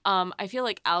 I feel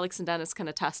like Alex and Dennis can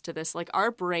attest to this. Like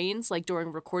our brains, like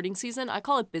during recording season, I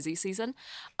call it busy season.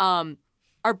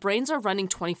 our brains are running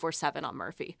 24/7 on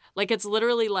Murphy. Like, it's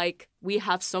literally like we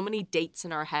have so many dates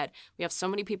in our head. We have so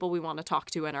many people we want to talk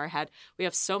to in our head. We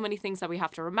have so many things that we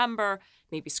have to remember,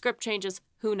 maybe script changes,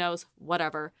 who knows,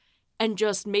 whatever. And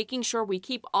just making sure we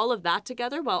keep all of that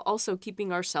together while also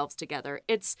keeping ourselves together.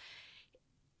 It's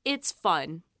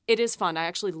fun. It is fun. I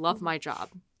actually love my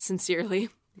job. Sincerely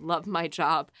love my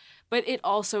job. But it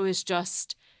also is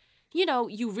just, you know,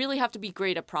 you really have to be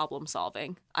great at problem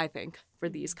solving, I think, for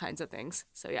these kinds of things.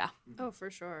 So, yeah. Oh,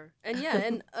 for sure. And yeah,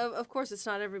 and of course, it's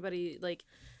not everybody, like,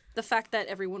 the fact that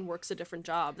everyone works a different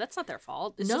job, that's not their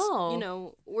fault. It's just, you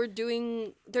know,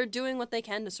 they're doing what they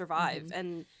can to survive.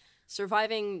 And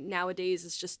surviving nowadays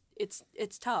is just, it's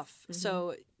tough.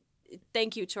 So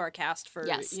thank you to our cast for,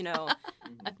 you know,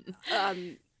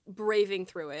 braving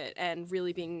through it and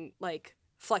really being, like,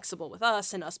 flexible with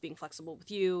us and us being flexible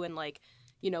with you. And, like,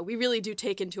 you know, we really do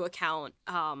take into account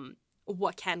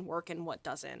what can work and what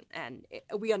doesn't. And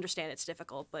we understand it's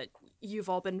difficult, but you've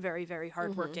all been very, very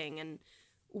hardworking, and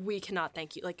we cannot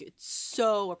thank you. Like, it's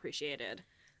so appreciated.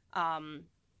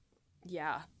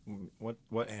 Yeah.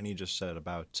 What Annie just said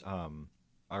about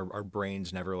our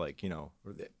brains never, like, you know,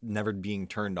 never being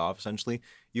turned off, essentially.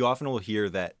 You often will hear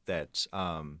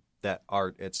that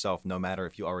art itself, no matter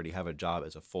if you already have a job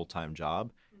as a full-time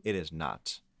job, it is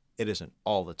not. It is an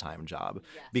all-the-time job,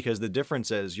 because the difference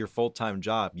is your full-time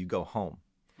job, you go home,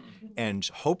 and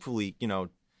hopefully, you know,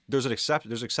 there's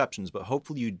exceptions, but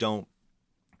hopefully you don't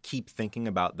keep thinking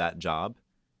about that job.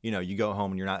 You know, you go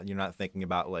home and you're not thinking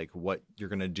about, like, what you're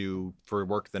gonna do for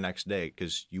work the next day,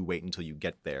 because you wait until you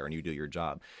get there and you do your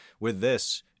job. With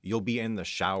this, you'll be in the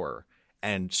shower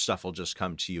and stuff will just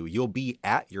come to you. You'll be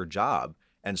at your job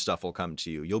and stuff will come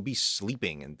to you. You'll be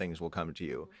sleeping and things will come to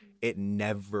you. It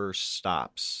never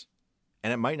stops.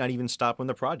 And it might not even stop when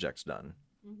the project's done.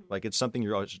 Like, it's something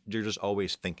you're just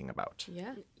always thinking about.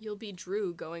 Yeah. You'll be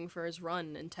Drew going for his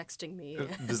run and texting me. I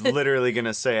was literally going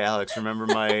to say, Alex, remember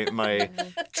my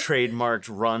trademarked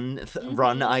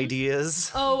run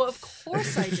ideas? Oh, of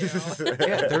course I do.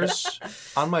 Yeah, there's,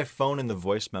 on my phone in the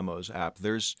voice memos app,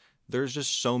 there's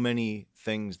just so many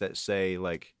things that say,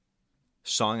 like,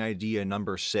 song idea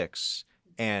number 6,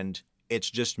 and it's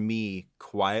just me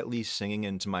quietly singing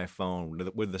into my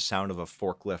phone with the sound of a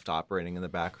forklift operating in the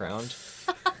background.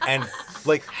 And,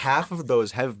 like, half of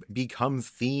those have become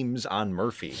themes on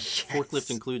Murphy. Yes.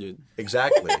 Forklift included.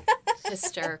 Exactly.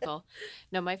 Hysterical.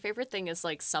 No, my favorite thing is,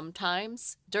 like,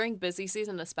 sometimes during busy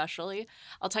season especially,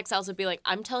 I'll text Alice and be like,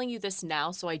 I'm telling you this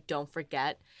now so I don't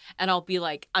forget. And I'll be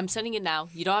like, I'm sending it now.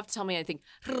 You don't have to tell me anything.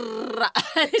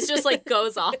 It just, like,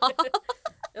 goes off.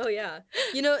 Oh, yeah.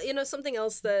 You know, something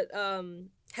else that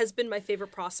has been my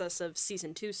favorite process of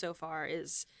season 2 so far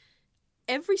is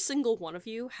every single one of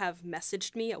you have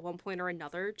messaged me at one point or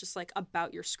another just, like,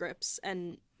 about your scripts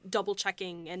and double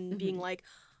checking and being like,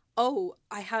 oh,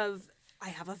 I have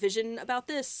a vision about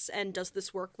this, and does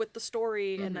this work with the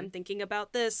story, and I'm thinking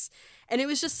about this. And it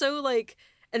was just so, like,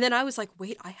 and then I was like,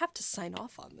 wait, I have to sign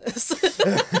off on this.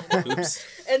 Oops.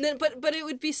 And then but it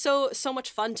would be so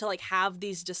much fun to, like, have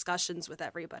these discussions with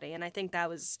everybody. And I think that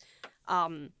was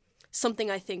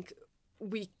something I think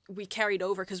we carried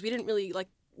over, because we didn't really, like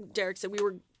Derek said, we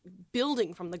were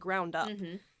building from the ground up.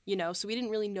 You know, so we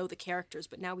didn't really know the characters,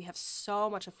 but now we have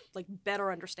so much of, like,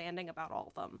 better understanding about all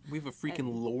of them. We have a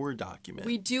freaking lore document.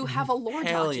 We do have a lore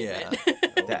Hell document.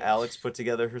 Yeah. That Alex put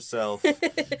together herself,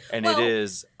 and it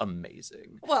is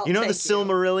amazing. Well, you know, the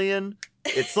Silmarillion?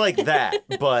 It's like that,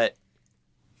 but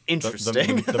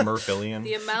interesting. The Murphillion.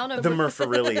 The amount of The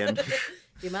Murpharillion.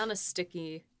 the amount of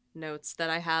sticky notes that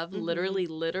I have literally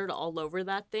littered all over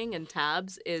that thing and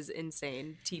tabs is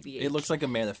insane. TBH. It looks like a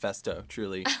manifesto,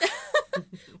 truly.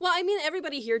 Well, I mean,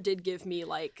 everybody here did give me,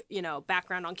 like, you know,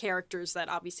 background on characters that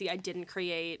obviously I didn't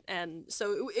create, and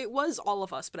so it was all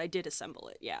of us, but I did assemble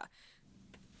it, yeah.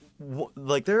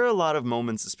 Like, there are a lot of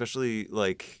moments, especially,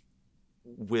 like,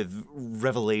 with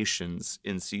revelations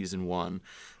in season 1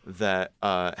 that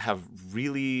have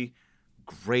really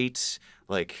great,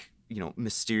 like, you know,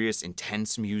 mysterious,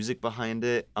 intense music behind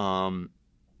it.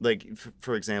 Like,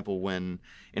 for example, when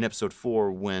in episode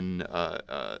 4, when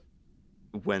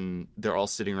they're all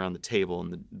sitting around the table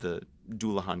and the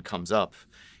Dullahan comes up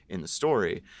in the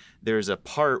story, there's a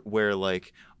part where,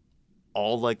 like,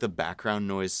 all, like, the background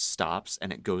noise stops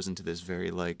and it goes into this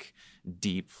very, like,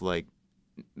 deep, like,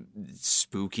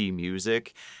 spooky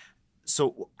music.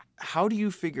 So how do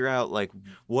you figure out, like,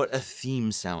 what a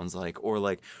theme sounds like, or,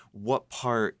 like, what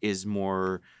part is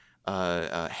more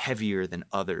heavier than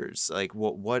others? Like,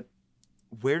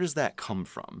 where does that come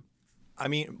from? I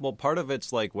mean, well, part of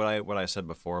it's, like, what I said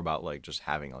before about, like, just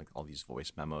having, like, all these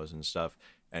voice memos and stuff.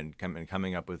 and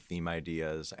coming up with theme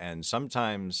ideas. And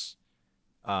sometimes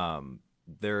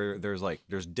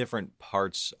there's different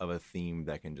parts of a theme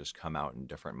that can just come out in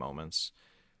different moments.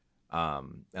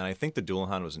 And I think the Dual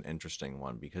Hunt was an interesting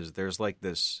one because there's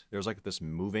this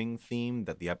moving theme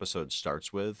that the episode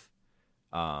starts with.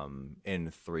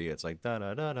 In 3, it's like da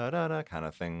da da da da da kind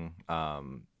of thing.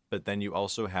 But then you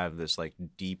also have this like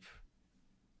deep,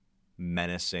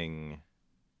 menacing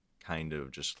kind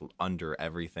of just under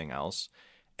everything else.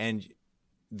 And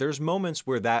there's moments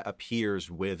where that appears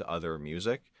with other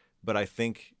music, but I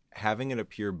think having it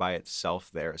appear by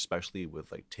itself there, especially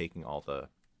with like taking all the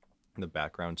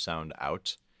background sound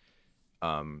out,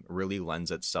 really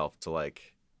lends itself to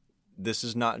like, this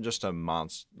is not just a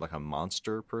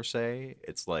monster per se.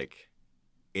 It's like,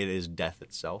 it is death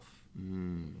itself.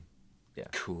 Yeah.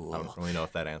 Cool. I don't really know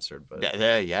if that answered, but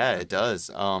yeah, it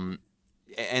does.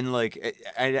 And like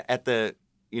at the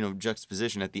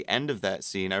juxtaposition at the end of that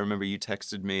scene, I remember you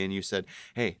texted me and you said,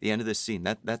 "Hey, the end of this scene,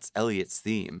 that's Elliot's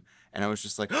theme," and I was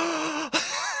just like, "Oh,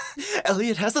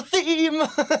 Elliot has a theme."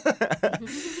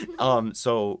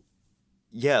 So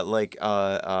yeah, like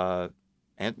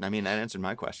and I mean that answered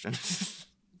my question.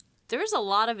 There's a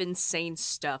lot of insane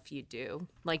stuff you do,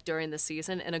 like during the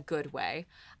season, in a good way.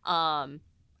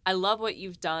 I love what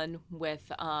you've done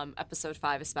with episode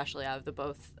 5, especially out of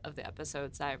both of the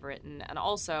episodes I've written, and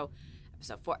also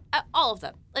episode 4. All of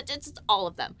them. It's all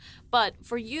of them. But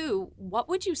for you, what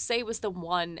would you say was the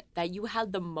one that you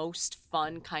had the most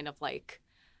fun kind of like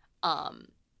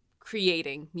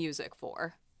creating music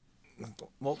for?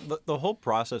 Well, the whole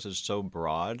process is so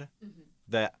broad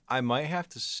that I might have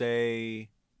to say,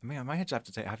 I might have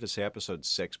to say episode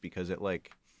 6 because it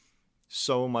like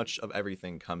so much of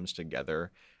everything comes together.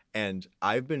 And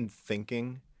I've been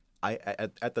thinking,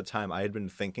 at the time I had been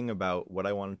thinking about what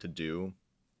I wanted to do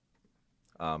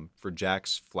for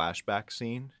Jack's flashback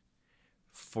scene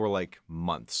for like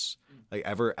months. Like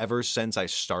ever since I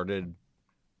started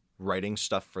writing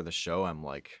stuff for the show, I'm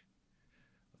like,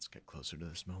 let's get closer to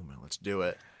this moment. Let's do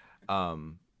it.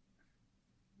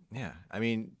 Yeah, I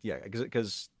mean, yeah,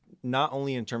 because not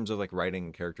only in terms of like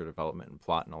writing, character development, and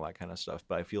plot and all that kind of stuff,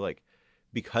 but I feel like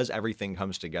because everything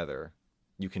comes together,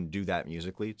 you can do that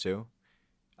musically too,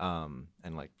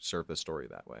 and like serve the story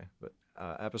that way. But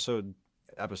episode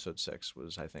 6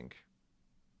 was, I think,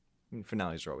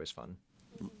 finales are always fun.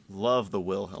 Love the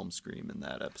Wilhelm scream in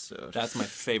that episode. That's my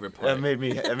favorite part. That made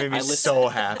me so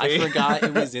happy. I forgot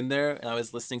it was in there, and I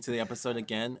was listening to the episode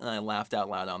again, and I laughed out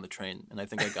loud on the train. And I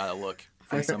think I got a look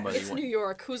from somebody. It's New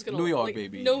York. Who's gonna New look? York, Like,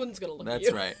 baby. No one's gonna look at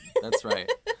you. That's right. That's right.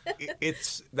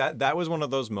 It's that was one of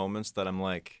those moments that I'm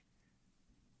like,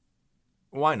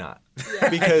 why not?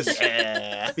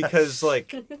 Yeah. Because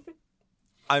like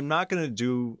I'm not gonna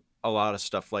do a lot of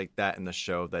stuff like that in the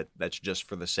show that's just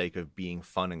for the sake of being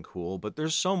fun and cool. But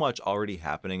there's so much already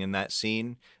happening in that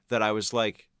scene that I was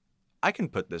like, I can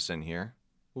put this in here.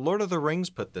 Lord of the Rings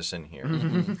put this in here.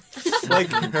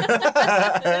 Like,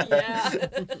 Yeah.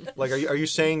 like, are you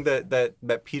saying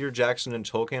that Peter Jackson and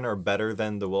Tolkien are better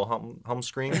than the Wilhelm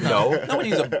scream? No.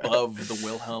 Nobody's above the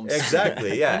Wilhelm scream.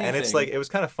 Exactly, yeah. And it's Anything. like, it was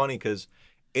kind of funny because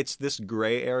it's this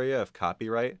gray area of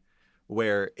copyright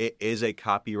where it is a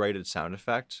copyrighted sound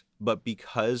effect, but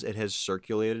because it has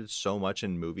circulated so much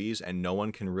in movies and no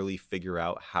one can really figure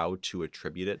out how to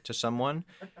attribute it to someone,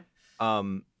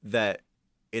 that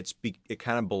it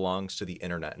kind of belongs to the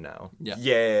internet now.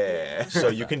 Yeah. So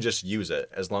you can just use it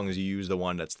as long as you use the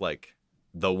one that's like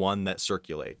the one that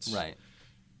circulates. Right.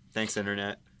 Thanks,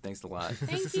 internet. Thanks a lot.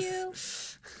 Thank you.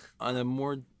 On a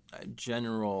more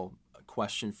general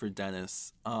question for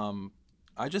Dennis, I'm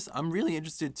really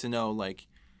interested to know like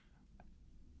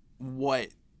what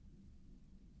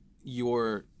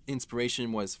your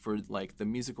inspiration was for like the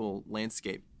musical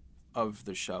landscape of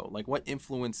the show. Like what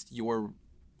influenced your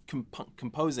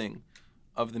composing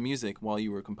of the music while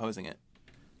you were composing it?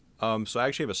 So I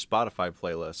actually have a Spotify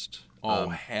playlist.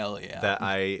 Hell yeah. That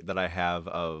I have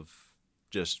of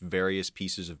just various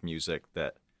pieces of music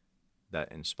that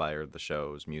inspired the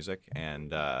show's music,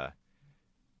 and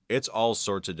it's all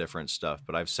sorts of different stuff.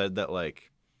 But I've said that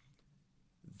like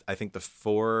I think the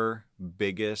 4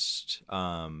 biggest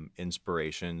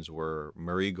inspirations were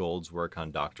Murray Gold's work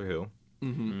on Doctor Who,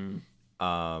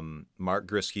 Mark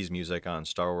Griskey's music on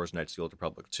Star Wars: Knights of the Old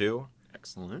Republic 2,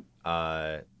 Excellent.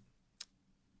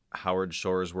 Howard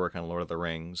Shore's work on Lord of the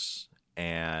Rings,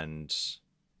 and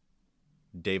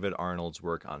David Arnold's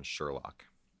work on Sherlock.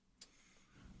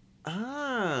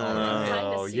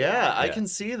 Oh, see yeah, that. I can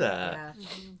see that.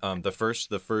 Yeah. The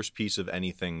first piece of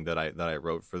anything that I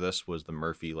wrote for this was the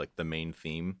Murphy, like the main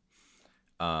theme,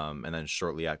 and then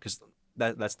shortly after, because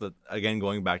that's the, again,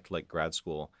 going back to like grad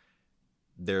school,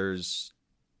 there's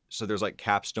like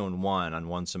capstone 1 on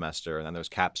one semester, and then there's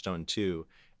capstone 2,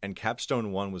 and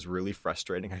capstone 1 was really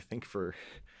frustrating, I think, for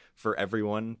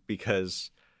everyone,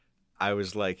 because I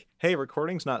was like, hey,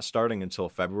 recording's not starting until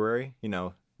February,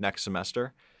 next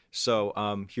semester.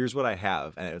 So here's what I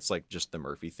have. And it's like just the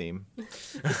Murphy theme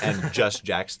and just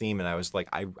Jack's theme. And I was like,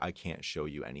 I can't show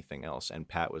you anything else. And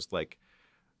Pat was like,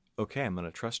 okay, I'm going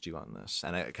to trust you on this.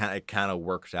 And it kind of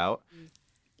worked out.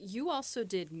 You also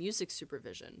did music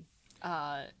supervision.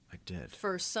 I did.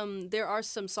 There are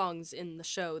some songs in the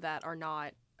show that are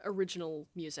not original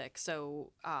music.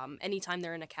 So anytime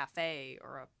they're in a cafe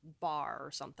or a bar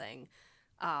or something,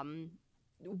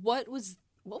 what was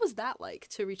that like,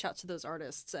 to reach out to those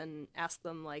artists and ask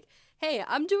them like, hey,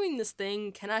 I'm doing this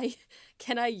thing, can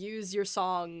I use your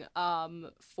song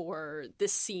for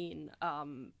this scene,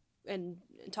 and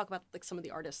talk about like some of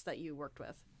the artists that you worked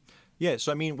with? Yeah,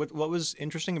 so I mean, what was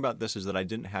interesting about this is that I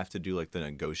didn't have to do like the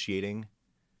negotiating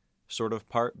sort of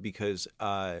part, because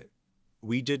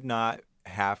we did not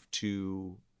have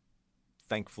to,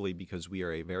 thankfully, because we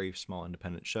are a very small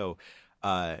independent show,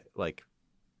 like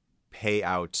pay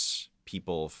out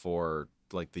people for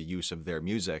like the use of their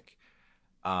music,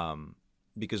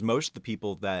 because most of the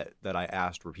people that I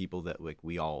asked were people that like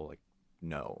we all like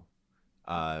know,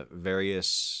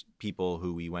 various people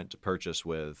who we went to purchase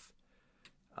with,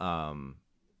 other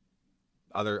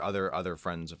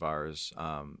friends of ours,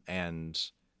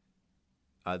 and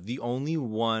the only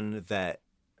one that,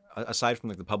 aside from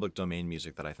like the public domain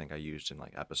music that I think I used in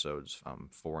like episodes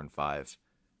 4 and 5,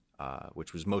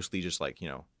 which was mostly just like,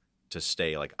 to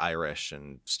stay like Irish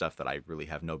and stuff that I really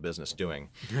have no business doing,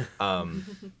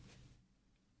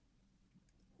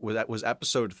 was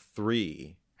episode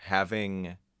 3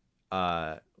 having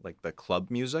like the club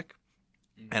music.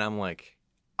 And I'm like,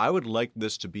 I would like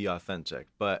this to be authentic,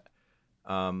 but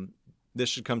this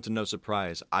should come to no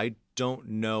surprise, I don't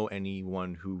know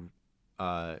anyone who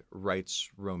writes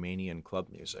Romanian club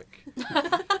music.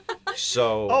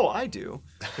 So I do.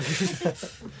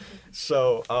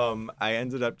 So I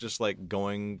ended up just like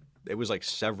going, it was like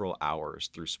several hours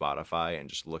through Spotify and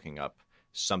just looking up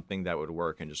something that would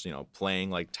work, and just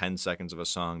playing like 10 seconds of a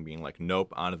song, being like,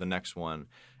 nope, on to the next one.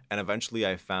 And eventually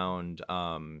I found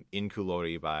In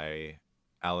Kulori by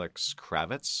Alex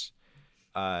Kravitz.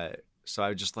 So I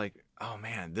was just like, oh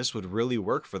man, this would really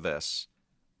work for this.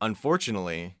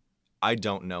 Unfortunately, I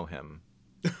don't know him.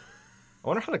 I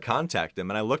wonder how to contact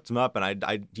him. And I looked him up,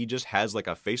 and he just has like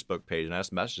a Facebook page, and I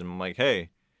just messaged him. I'm like, hey,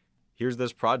 here's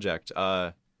this project.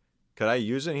 Could I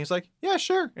use it? And he's like, yeah,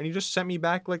 sure. And he just sent me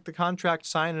back like the contract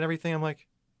signed and everything. I'm like,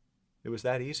 it was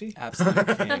that easy?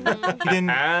 Absolutely. He didn't.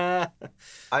 I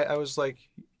was like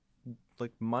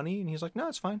money? And he's like, no,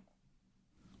 it's fine.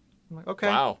 I'm like, okay.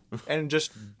 Wow. And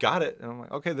just got it. And I'm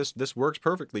like, okay, this works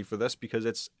perfectly for this because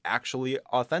it's actually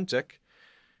authentic.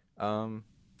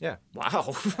 Yeah.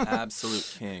 Wow.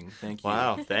 Absolute king. Thank you.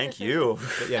 Wow. Thank you.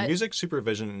 But yeah, music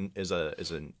supervision is it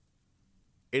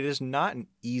is not an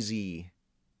easy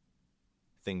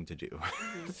thing to do.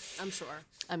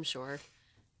 I'm sure.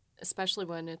 Especially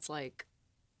when it's like,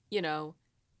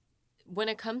 when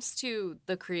it comes to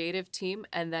the creative team,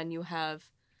 and then you have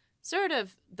sort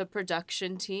of the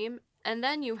production team, and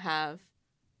then you have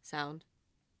sound.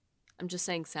 I'm just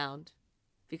saying sound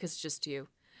because it's just you.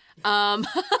 I'm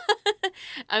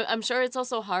sure it's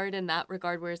also hard in that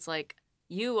regard, where it's like,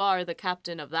 you are the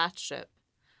captain of that ship,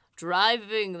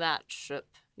 driving that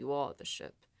ship. You are the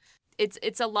ship.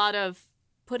 It's a lot of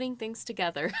putting things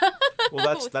together.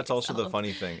 Well, that's also the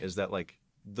funny thing, is that like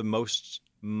the most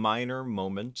minor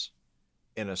moment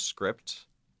in a script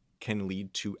can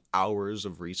lead to hours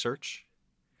of research.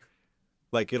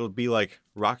 Like it'll be like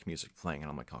rock music playing, and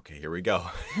I'm like, okay, here we go.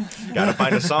 Gotta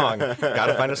find a song.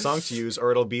 Gotta find a song to use.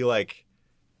 Or it'll be like,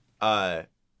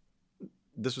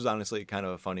 this was honestly kind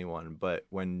of a funny one, but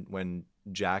when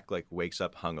Jack like wakes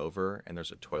up hungover and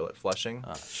there's a toilet flushing.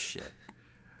 Oh shit.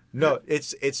 No,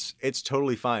 it's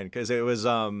totally fine, because it was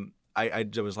I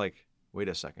was like, wait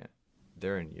a second,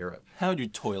 they're in Europe. How do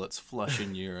toilets flush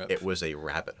in Europe? It was a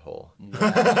rabbit hole.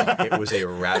 Wow. It was a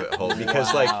rabbit hole,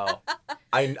 because Wow.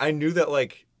 like I knew that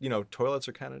like toilets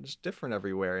are kind of just different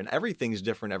everywhere, and everything's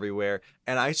different everywhere,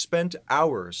 and I spent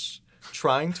hours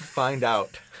trying to find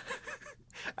out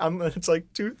It's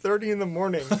like 2:30 in the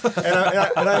morning,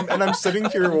 and I'm sitting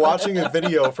here watching a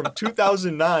video from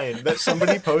 2009 that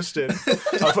somebody posted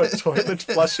of a toilet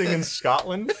flushing in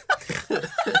Scotland.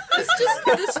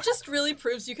 This just really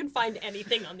proves you can find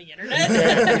anything on the internet.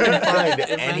 Yeah, you can find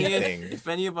anything. If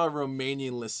any of our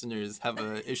Romanian listeners have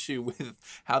an issue with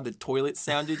how the toilet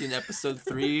sounded in episode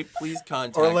 3, please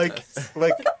contact Or us.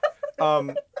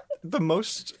 the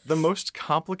most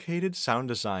complicated sound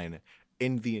design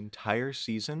in the entire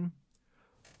season.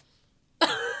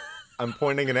 I'm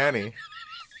pointing at Annie.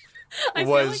 I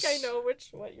feel like I know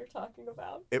what you're talking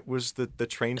about. It was the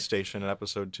train station in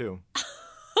episode 2.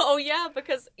 Oh yeah,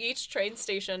 because each train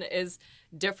station is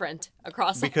different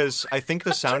across. Because I think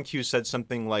the sound cue said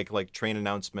something like train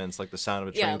announcements, like the sound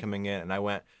of a train coming in, and I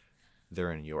went,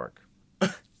 "They're in New York,"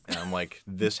 and I'm like,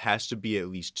 "This has to be at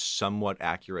least somewhat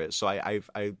accurate." So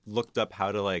I looked up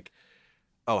how to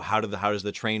how does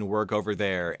the train work over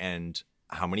there, and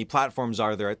how many platforms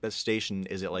are there at this station?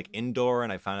 Is it like indoor?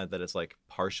 And I found out that it's like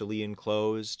partially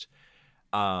enclosed.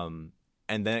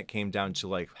 And then it came down to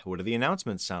what do the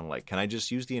announcements sound like? Can I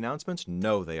just use the announcements?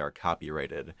 No, they are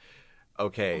copyrighted.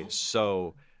 Okay,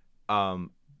 so, and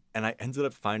I ended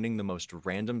up finding the most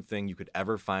random thing you could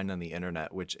ever find on the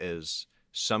internet, which is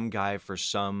some guy for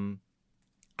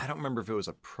I don't remember if it was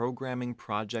a programming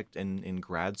project in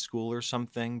grad school or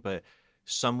something, but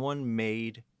someone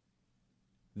made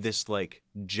this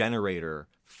generator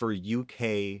for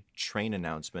UK train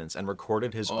announcements and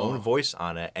recorded his own voice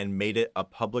on it and made it a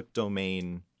public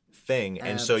domain thing.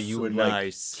 And so you would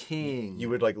you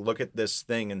would look at this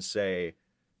thing and say,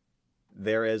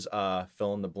 there is a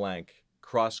fill in the blank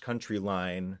cross country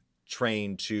line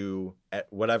train to at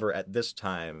whatever at this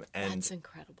time. And that's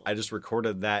incredible. I just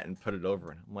recorded that and put it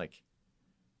over, and I'm like,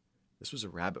 this was a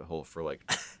rabbit hole for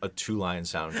a 2-line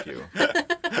sound cue.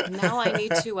 Now I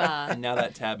need to. And now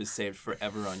that tab is saved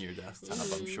forever on your desktop,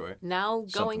 I'm sure. Now going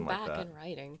Something like back that. and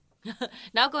writing.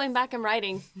 Now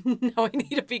I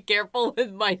need to be careful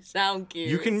with my sound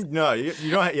cues. You don't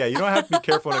have to be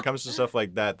careful when it comes to stuff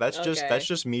like that. That's Okay.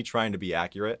 just me trying to be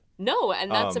accurate. No,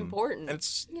 and that's And important.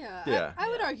 it's Yeah. I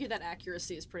would argue that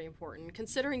accuracy is pretty important,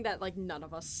 considering that none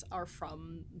of us are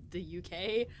from the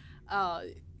UK.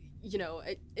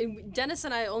 Dennis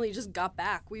and I only just got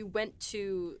back. We went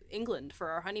to England for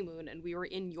our honeymoon, and we were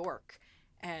in York,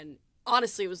 and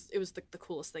honestly, it was the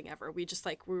coolest thing ever. We just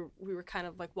we were kind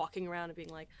of walking around and being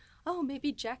like, oh,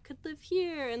 maybe Jack could live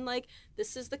here, and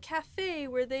this is the cafe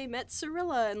where they met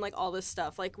Cyrilla, and all this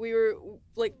stuff. We were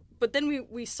but then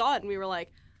we saw it and we were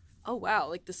like, oh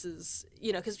wow, this is,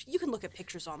 because you can look at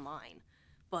pictures online,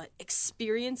 but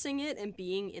experiencing it and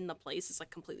being in the place is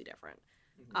completely different.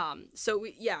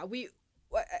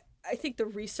 I think the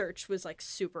research was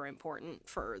super important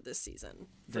for this season,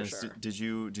 for Dennis, sure. Did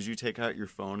you take out your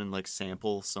phone and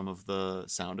sample some of the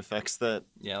sound effects that?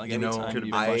 Yeah, You every know, time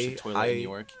you flush a toilet in New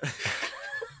York.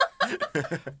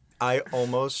 I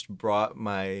almost brought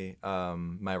my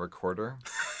my recorder,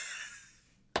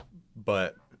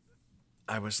 but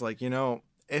I was like,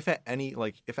 if at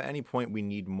any point we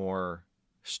need more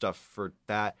stuff for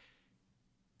that,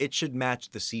 it should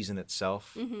match the season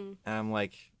itself. Mm-hmm. And I'm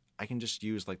like, I can just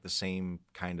use the same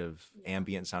kind of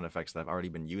ambient sound effects that I've already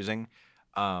been using.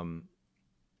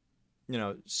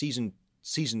 Season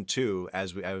 2,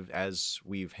 as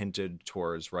we've hinted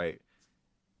towards, right?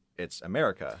 It's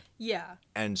America. Yeah.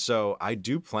 And so I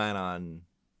do plan on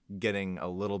getting a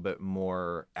little bit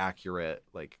more accurate,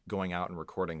 going out and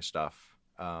recording stuff.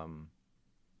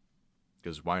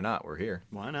 Because why not? We're here.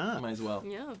 Why not? Might as well.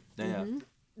 Yeah. Yeah.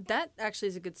 That actually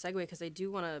is a good segue, because I do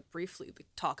want to briefly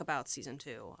talk about season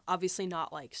 2. Obviously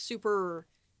not super,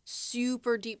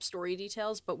 super deep story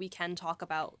details, but we can talk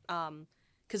about,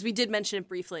 because we did mention it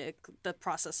briefly, the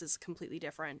process is completely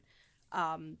different.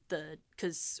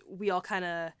 Because we all kind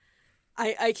of,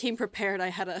 I came prepared. I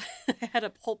had a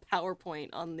whole PowerPoint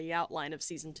on the outline of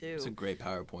season 2. It's a great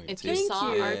PowerPoint, if too. you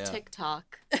saw you. our Yeah.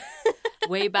 TikTok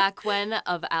way back when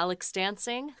of Alex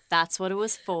dancing, that's what it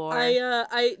was for.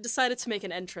 I decided to make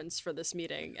an entrance for this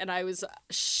meeting, and I was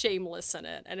shameless in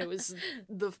it, and it was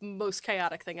the most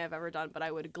chaotic thing I've ever done, but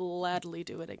I would gladly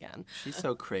do it again. She's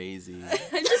so crazy.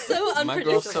 I'm just so unpredictable. My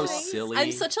girl's so silly.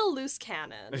 I'm such a loose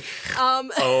cannon.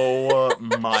 Oh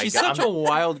my She's god! such a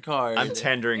wild card. I'm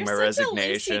tendering my You're such a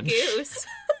resignation. loosey goose.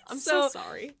 I'm so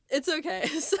sorry. It's okay.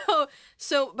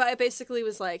 But I basically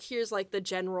was like, here's the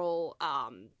general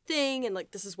thing, and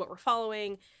this is what we're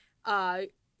following. And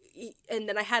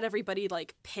then I had everybody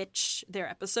pitch their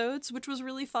episodes, which was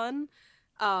really fun.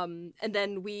 And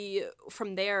then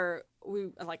from there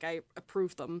I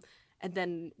approved them, And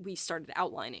then we started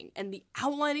outlining. And the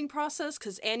outlining process,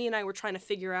 because Annie and I were trying to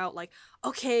figure out, like,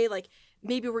 okay, like,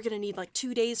 maybe we're going to need, like,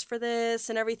 2 days for this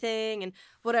and everything and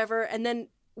whatever. And then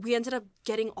we ended up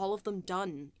getting all of them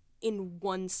done in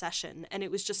one session. And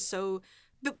it was just so...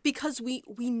 But because we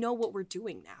know what we're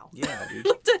doing now. Yeah, dude.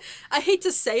 I hate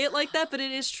to say it like that, but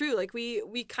it is true. Like we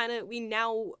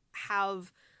now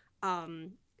have,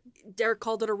 Derek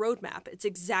called it a roadmap. It's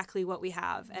exactly what we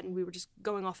have, and we were just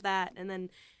going off that. And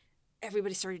then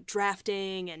everybody started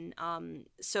drafting, and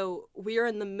so we are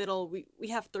in the middle. We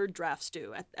have third drafts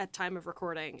due at time of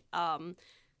recording.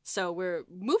 So we're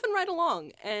moving right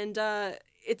along, and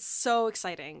it's so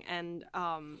exciting. And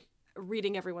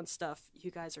reading everyone's stuff, you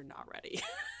guys are not ready.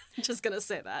 Just gonna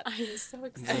say that. I'm so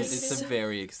excited. It's a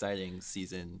very exciting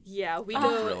season. Yeah, we I'm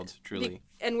go thrilled, truly.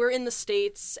 and we're in the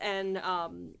States, and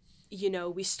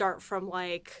we start from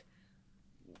like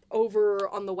over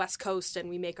on the West Coast, and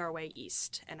we make our way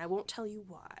east. And I won't tell you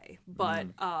why, but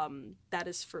that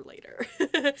is for later.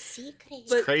 Secret.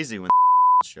 It's crazy when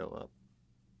show up.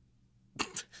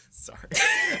 Sorry.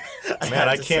 Man,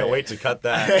 I can't wait to cut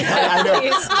that.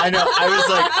 I know.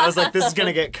 I was like, this is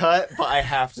gonna get cut, but I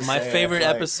have to. My say favorite it,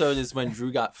 like... episode is when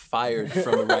Drew got fired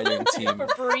from the writing team.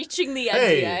 Breaching the NDA.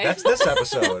 Hey, that's this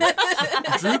episode.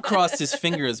 Drew crossed his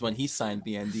fingers when he signed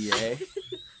the NDA.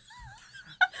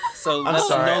 So I'm that's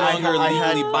sorry. no longer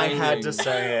legally I binding. had to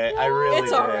say it. I really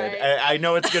It's did. all right. I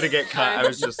know it's gonna get cut. I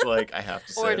was just like, I have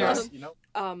to say Order.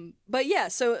 that. But yeah,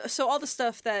 so all the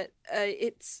stuff that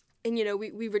it's. And,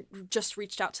 we just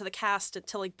reached out to the cast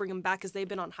to like bring them back because they've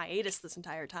been on hiatus this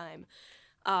entire time.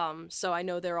 So I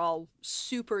know they're all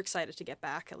super excited to get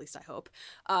back. At least I hope.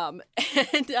 And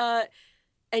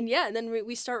then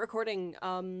we start recording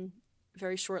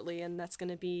very shortly, and that's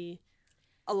going to be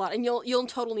a lot. And you'll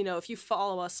totally know if you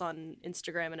follow us on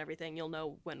Instagram and everything. You'll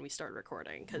know when we start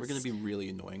recording. Cause we're going to be really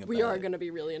annoying about it. we are going to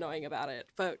be really annoying about it.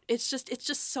 But it's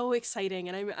just so exciting,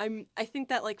 and I think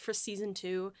that like for season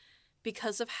 2.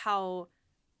 Because of how,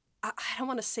 I don't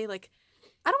want to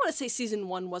say season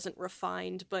 1 wasn't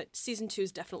refined, but season 2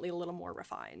 is definitely a little more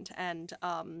refined. And,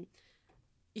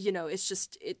 it's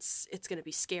just, it's going to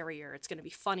be scarier. It's going to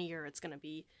be funnier. It's going to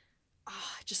be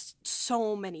just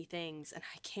so many things. And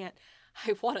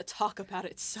I want to talk about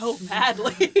it so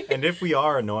badly. And if we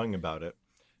are annoying about it,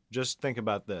 just think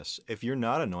about this. If you're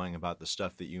not annoying about the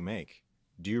stuff that you make,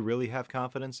 do you really have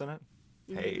confidence in it?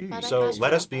 Hey. So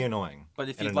let us be annoying. But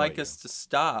if and you'd annoy like you. us to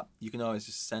stop, you can always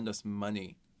just send us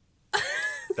money.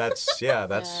 That's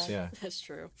That's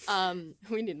true.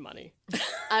 We need money.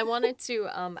 I wanted to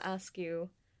ask you,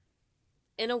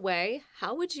 in a way,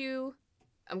 how would you?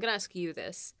 I'm gonna ask you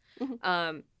this.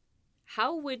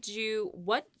 How would you?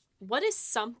 What is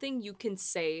something you can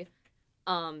say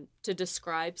to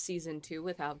describe season 2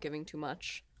 without giving too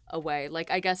much away?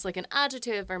 Like, I guess like an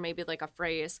adjective or maybe like a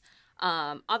phrase.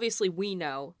 Obviously we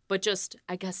know, but just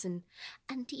I guess an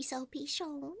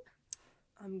anticipation.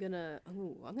 I'm gonna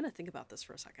think about this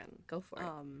for a second. Go for it.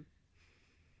 I'm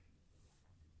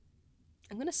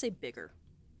gonna say bigger.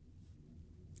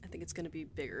 I think it's gonna be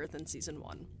bigger than season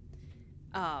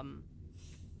 1.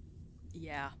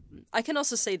 Yeah. I can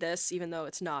also say this, even though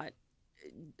it's not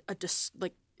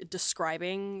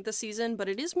describing the season, but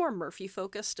it is more Murphy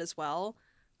focused as well.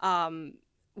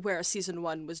 Whereas season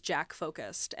 1 was Jack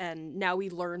focused, and now we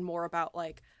learn more about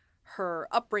like her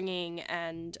upbringing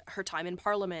and her time in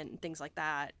Parliament and things like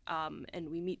that. And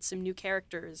we meet some new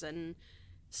characters and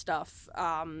stuff.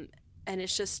 And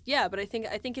it's just but I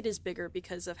think it is bigger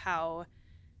because of how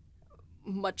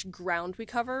much ground we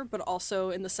cover, but also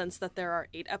in the sense that there are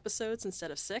 8 episodes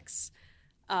instead of 6.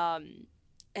 And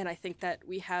I think that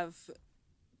we have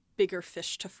bigger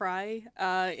fish to fry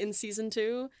in season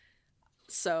 2.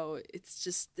 So it's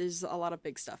just, there's a lot of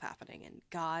big stuff happening, and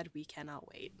God, we cannot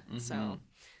wait. Mm-hmm. So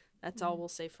that's all we'll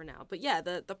say for now. But yeah,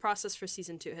 the process for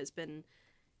season 2 has been,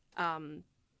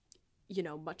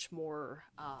 much more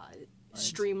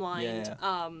streamlined.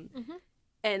 Yeah.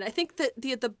 And I think that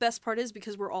the best part is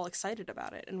because we're all excited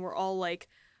about it, and we're all like,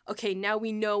 okay, now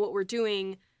we know what we're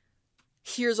doing.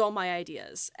 Here's all my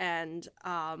ideas, and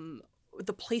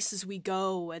the places we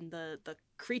go and the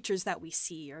creatures that we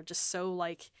see are just so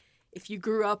like. If you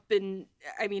grew up in,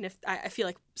 I feel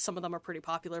like some of them are pretty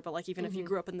popular, but like even if you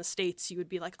grew up in the States, you would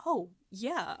be like, oh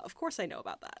yeah, of course I know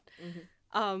about that.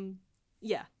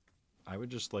 Yeah. I would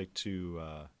just like to,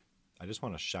 I just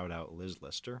want to shout out Liz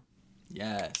Lister.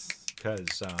 Yes.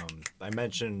 Because I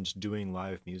mentioned doing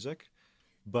live music,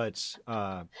 but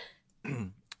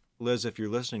Liz, if you're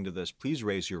listening to this, please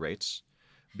raise your rates,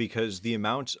 because the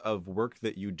amount of work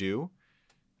that you do,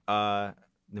 the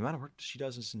amount of work she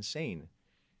does is insane.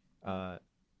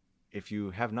 if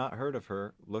you have not heard of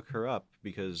her, look her up,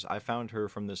 because I found her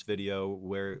from this video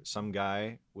where some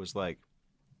guy was like,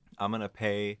 I'm going to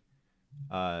pay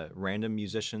random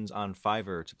musicians on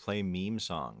Fiverr to play meme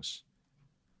songs.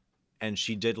 And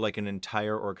she did like an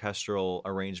entire orchestral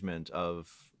arrangement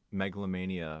of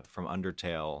Megalomania from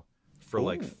Undertale for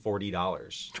like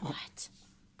 $40. What?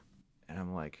 And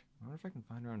I'm like, I wonder if I can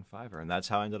find her on Fiverr. And that's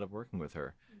how I ended up working with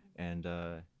her. And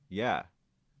yeah,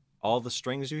 all the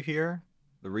strings you hear,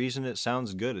 the reason it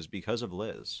sounds good is because of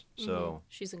Liz. So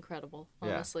she's incredible, Yeah.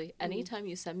 honestly. Anytime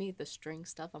you send me the string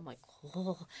stuff, I'm like,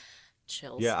 oh,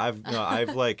 chills. yeah,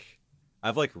 I've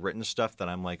like written stuff that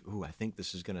I'm like, ooh, I think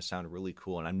this is gonna sound really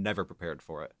cool, and I'm never prepared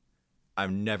for it.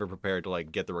 I'm never prepared to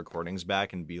like get the recordings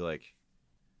back and be like,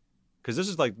 because this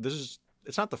is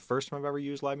it's not the first time I've ever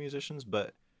used live musicians,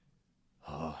 but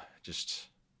just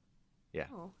yeah.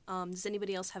 Oh. Does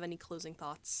anybody else have any closing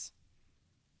thoughts?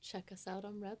 Check us out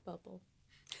on Redbubble.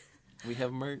 We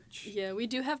have merch. Yeah, we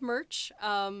do have merch.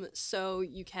 So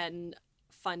you can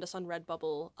find us on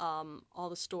Redbubble, all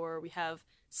the store. We have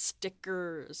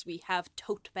stickers, we have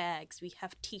tote bags, we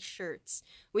have t-shirts.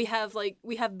 We have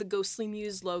the Ghostly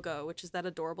Muse logo, which is that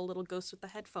adorable little ghost with the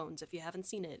headphones. If you haven't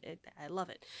seen it, I love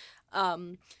it.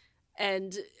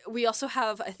 And we also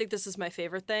have, I think this is my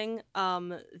favorite thing,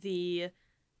 the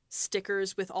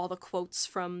stickers with all the quotes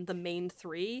from the main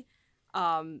 3.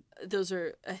 Those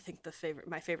are, I think,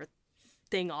 my favorite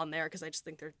thing on there, because I just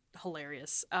think they're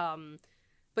hilarious.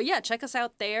 But yeah, check us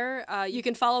out there. You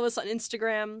can follow us on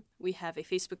Instagram. We have a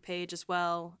Facebook page as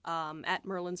well, at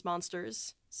Merlyn's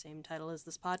Monsters, same title as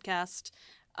this podcast.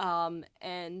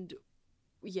 And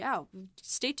yeah,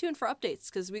 stay tuned for updates,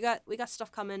 because we got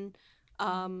stuff coming,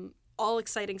 all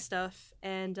exciting stuff.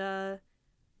 And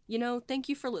thank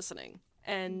you for listening,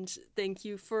 and thank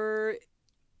you for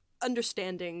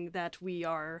understanding that we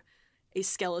are a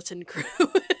skeleton crew.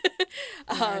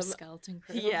 Skeleton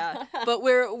crew. Yeah, but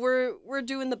we're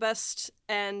doing the best,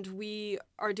 and we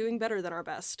are doing better than our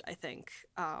best, I think,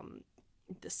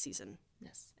 this season.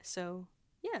 Yes. So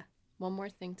yeah. One more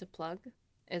thing to plug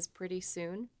is pretty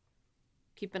soon.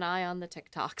 Keep an eye on the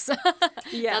TikToks.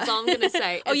 Yeah, that's all I'm gonna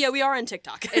say. Oh yeah, we are on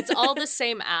TikTok. It's all the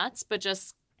same ads, but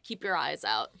just keep your eyes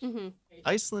out. Mm-hmm.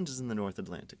 Iceland is in the North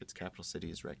Atlantic. Its capital city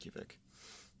is Reykjavik.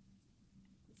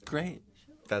 Great.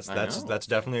 That's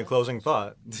definitely a closing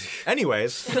thought.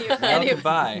 Anyways. Well,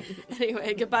 goodbye.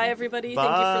 Anyway, goodbye everybody. Bye.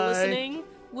 Thank you for listening.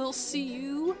 We'll see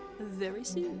you very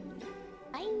soon.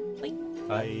 Bye.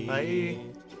 Bye. Bye.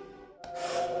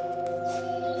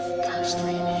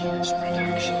 Ghostly News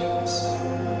Production.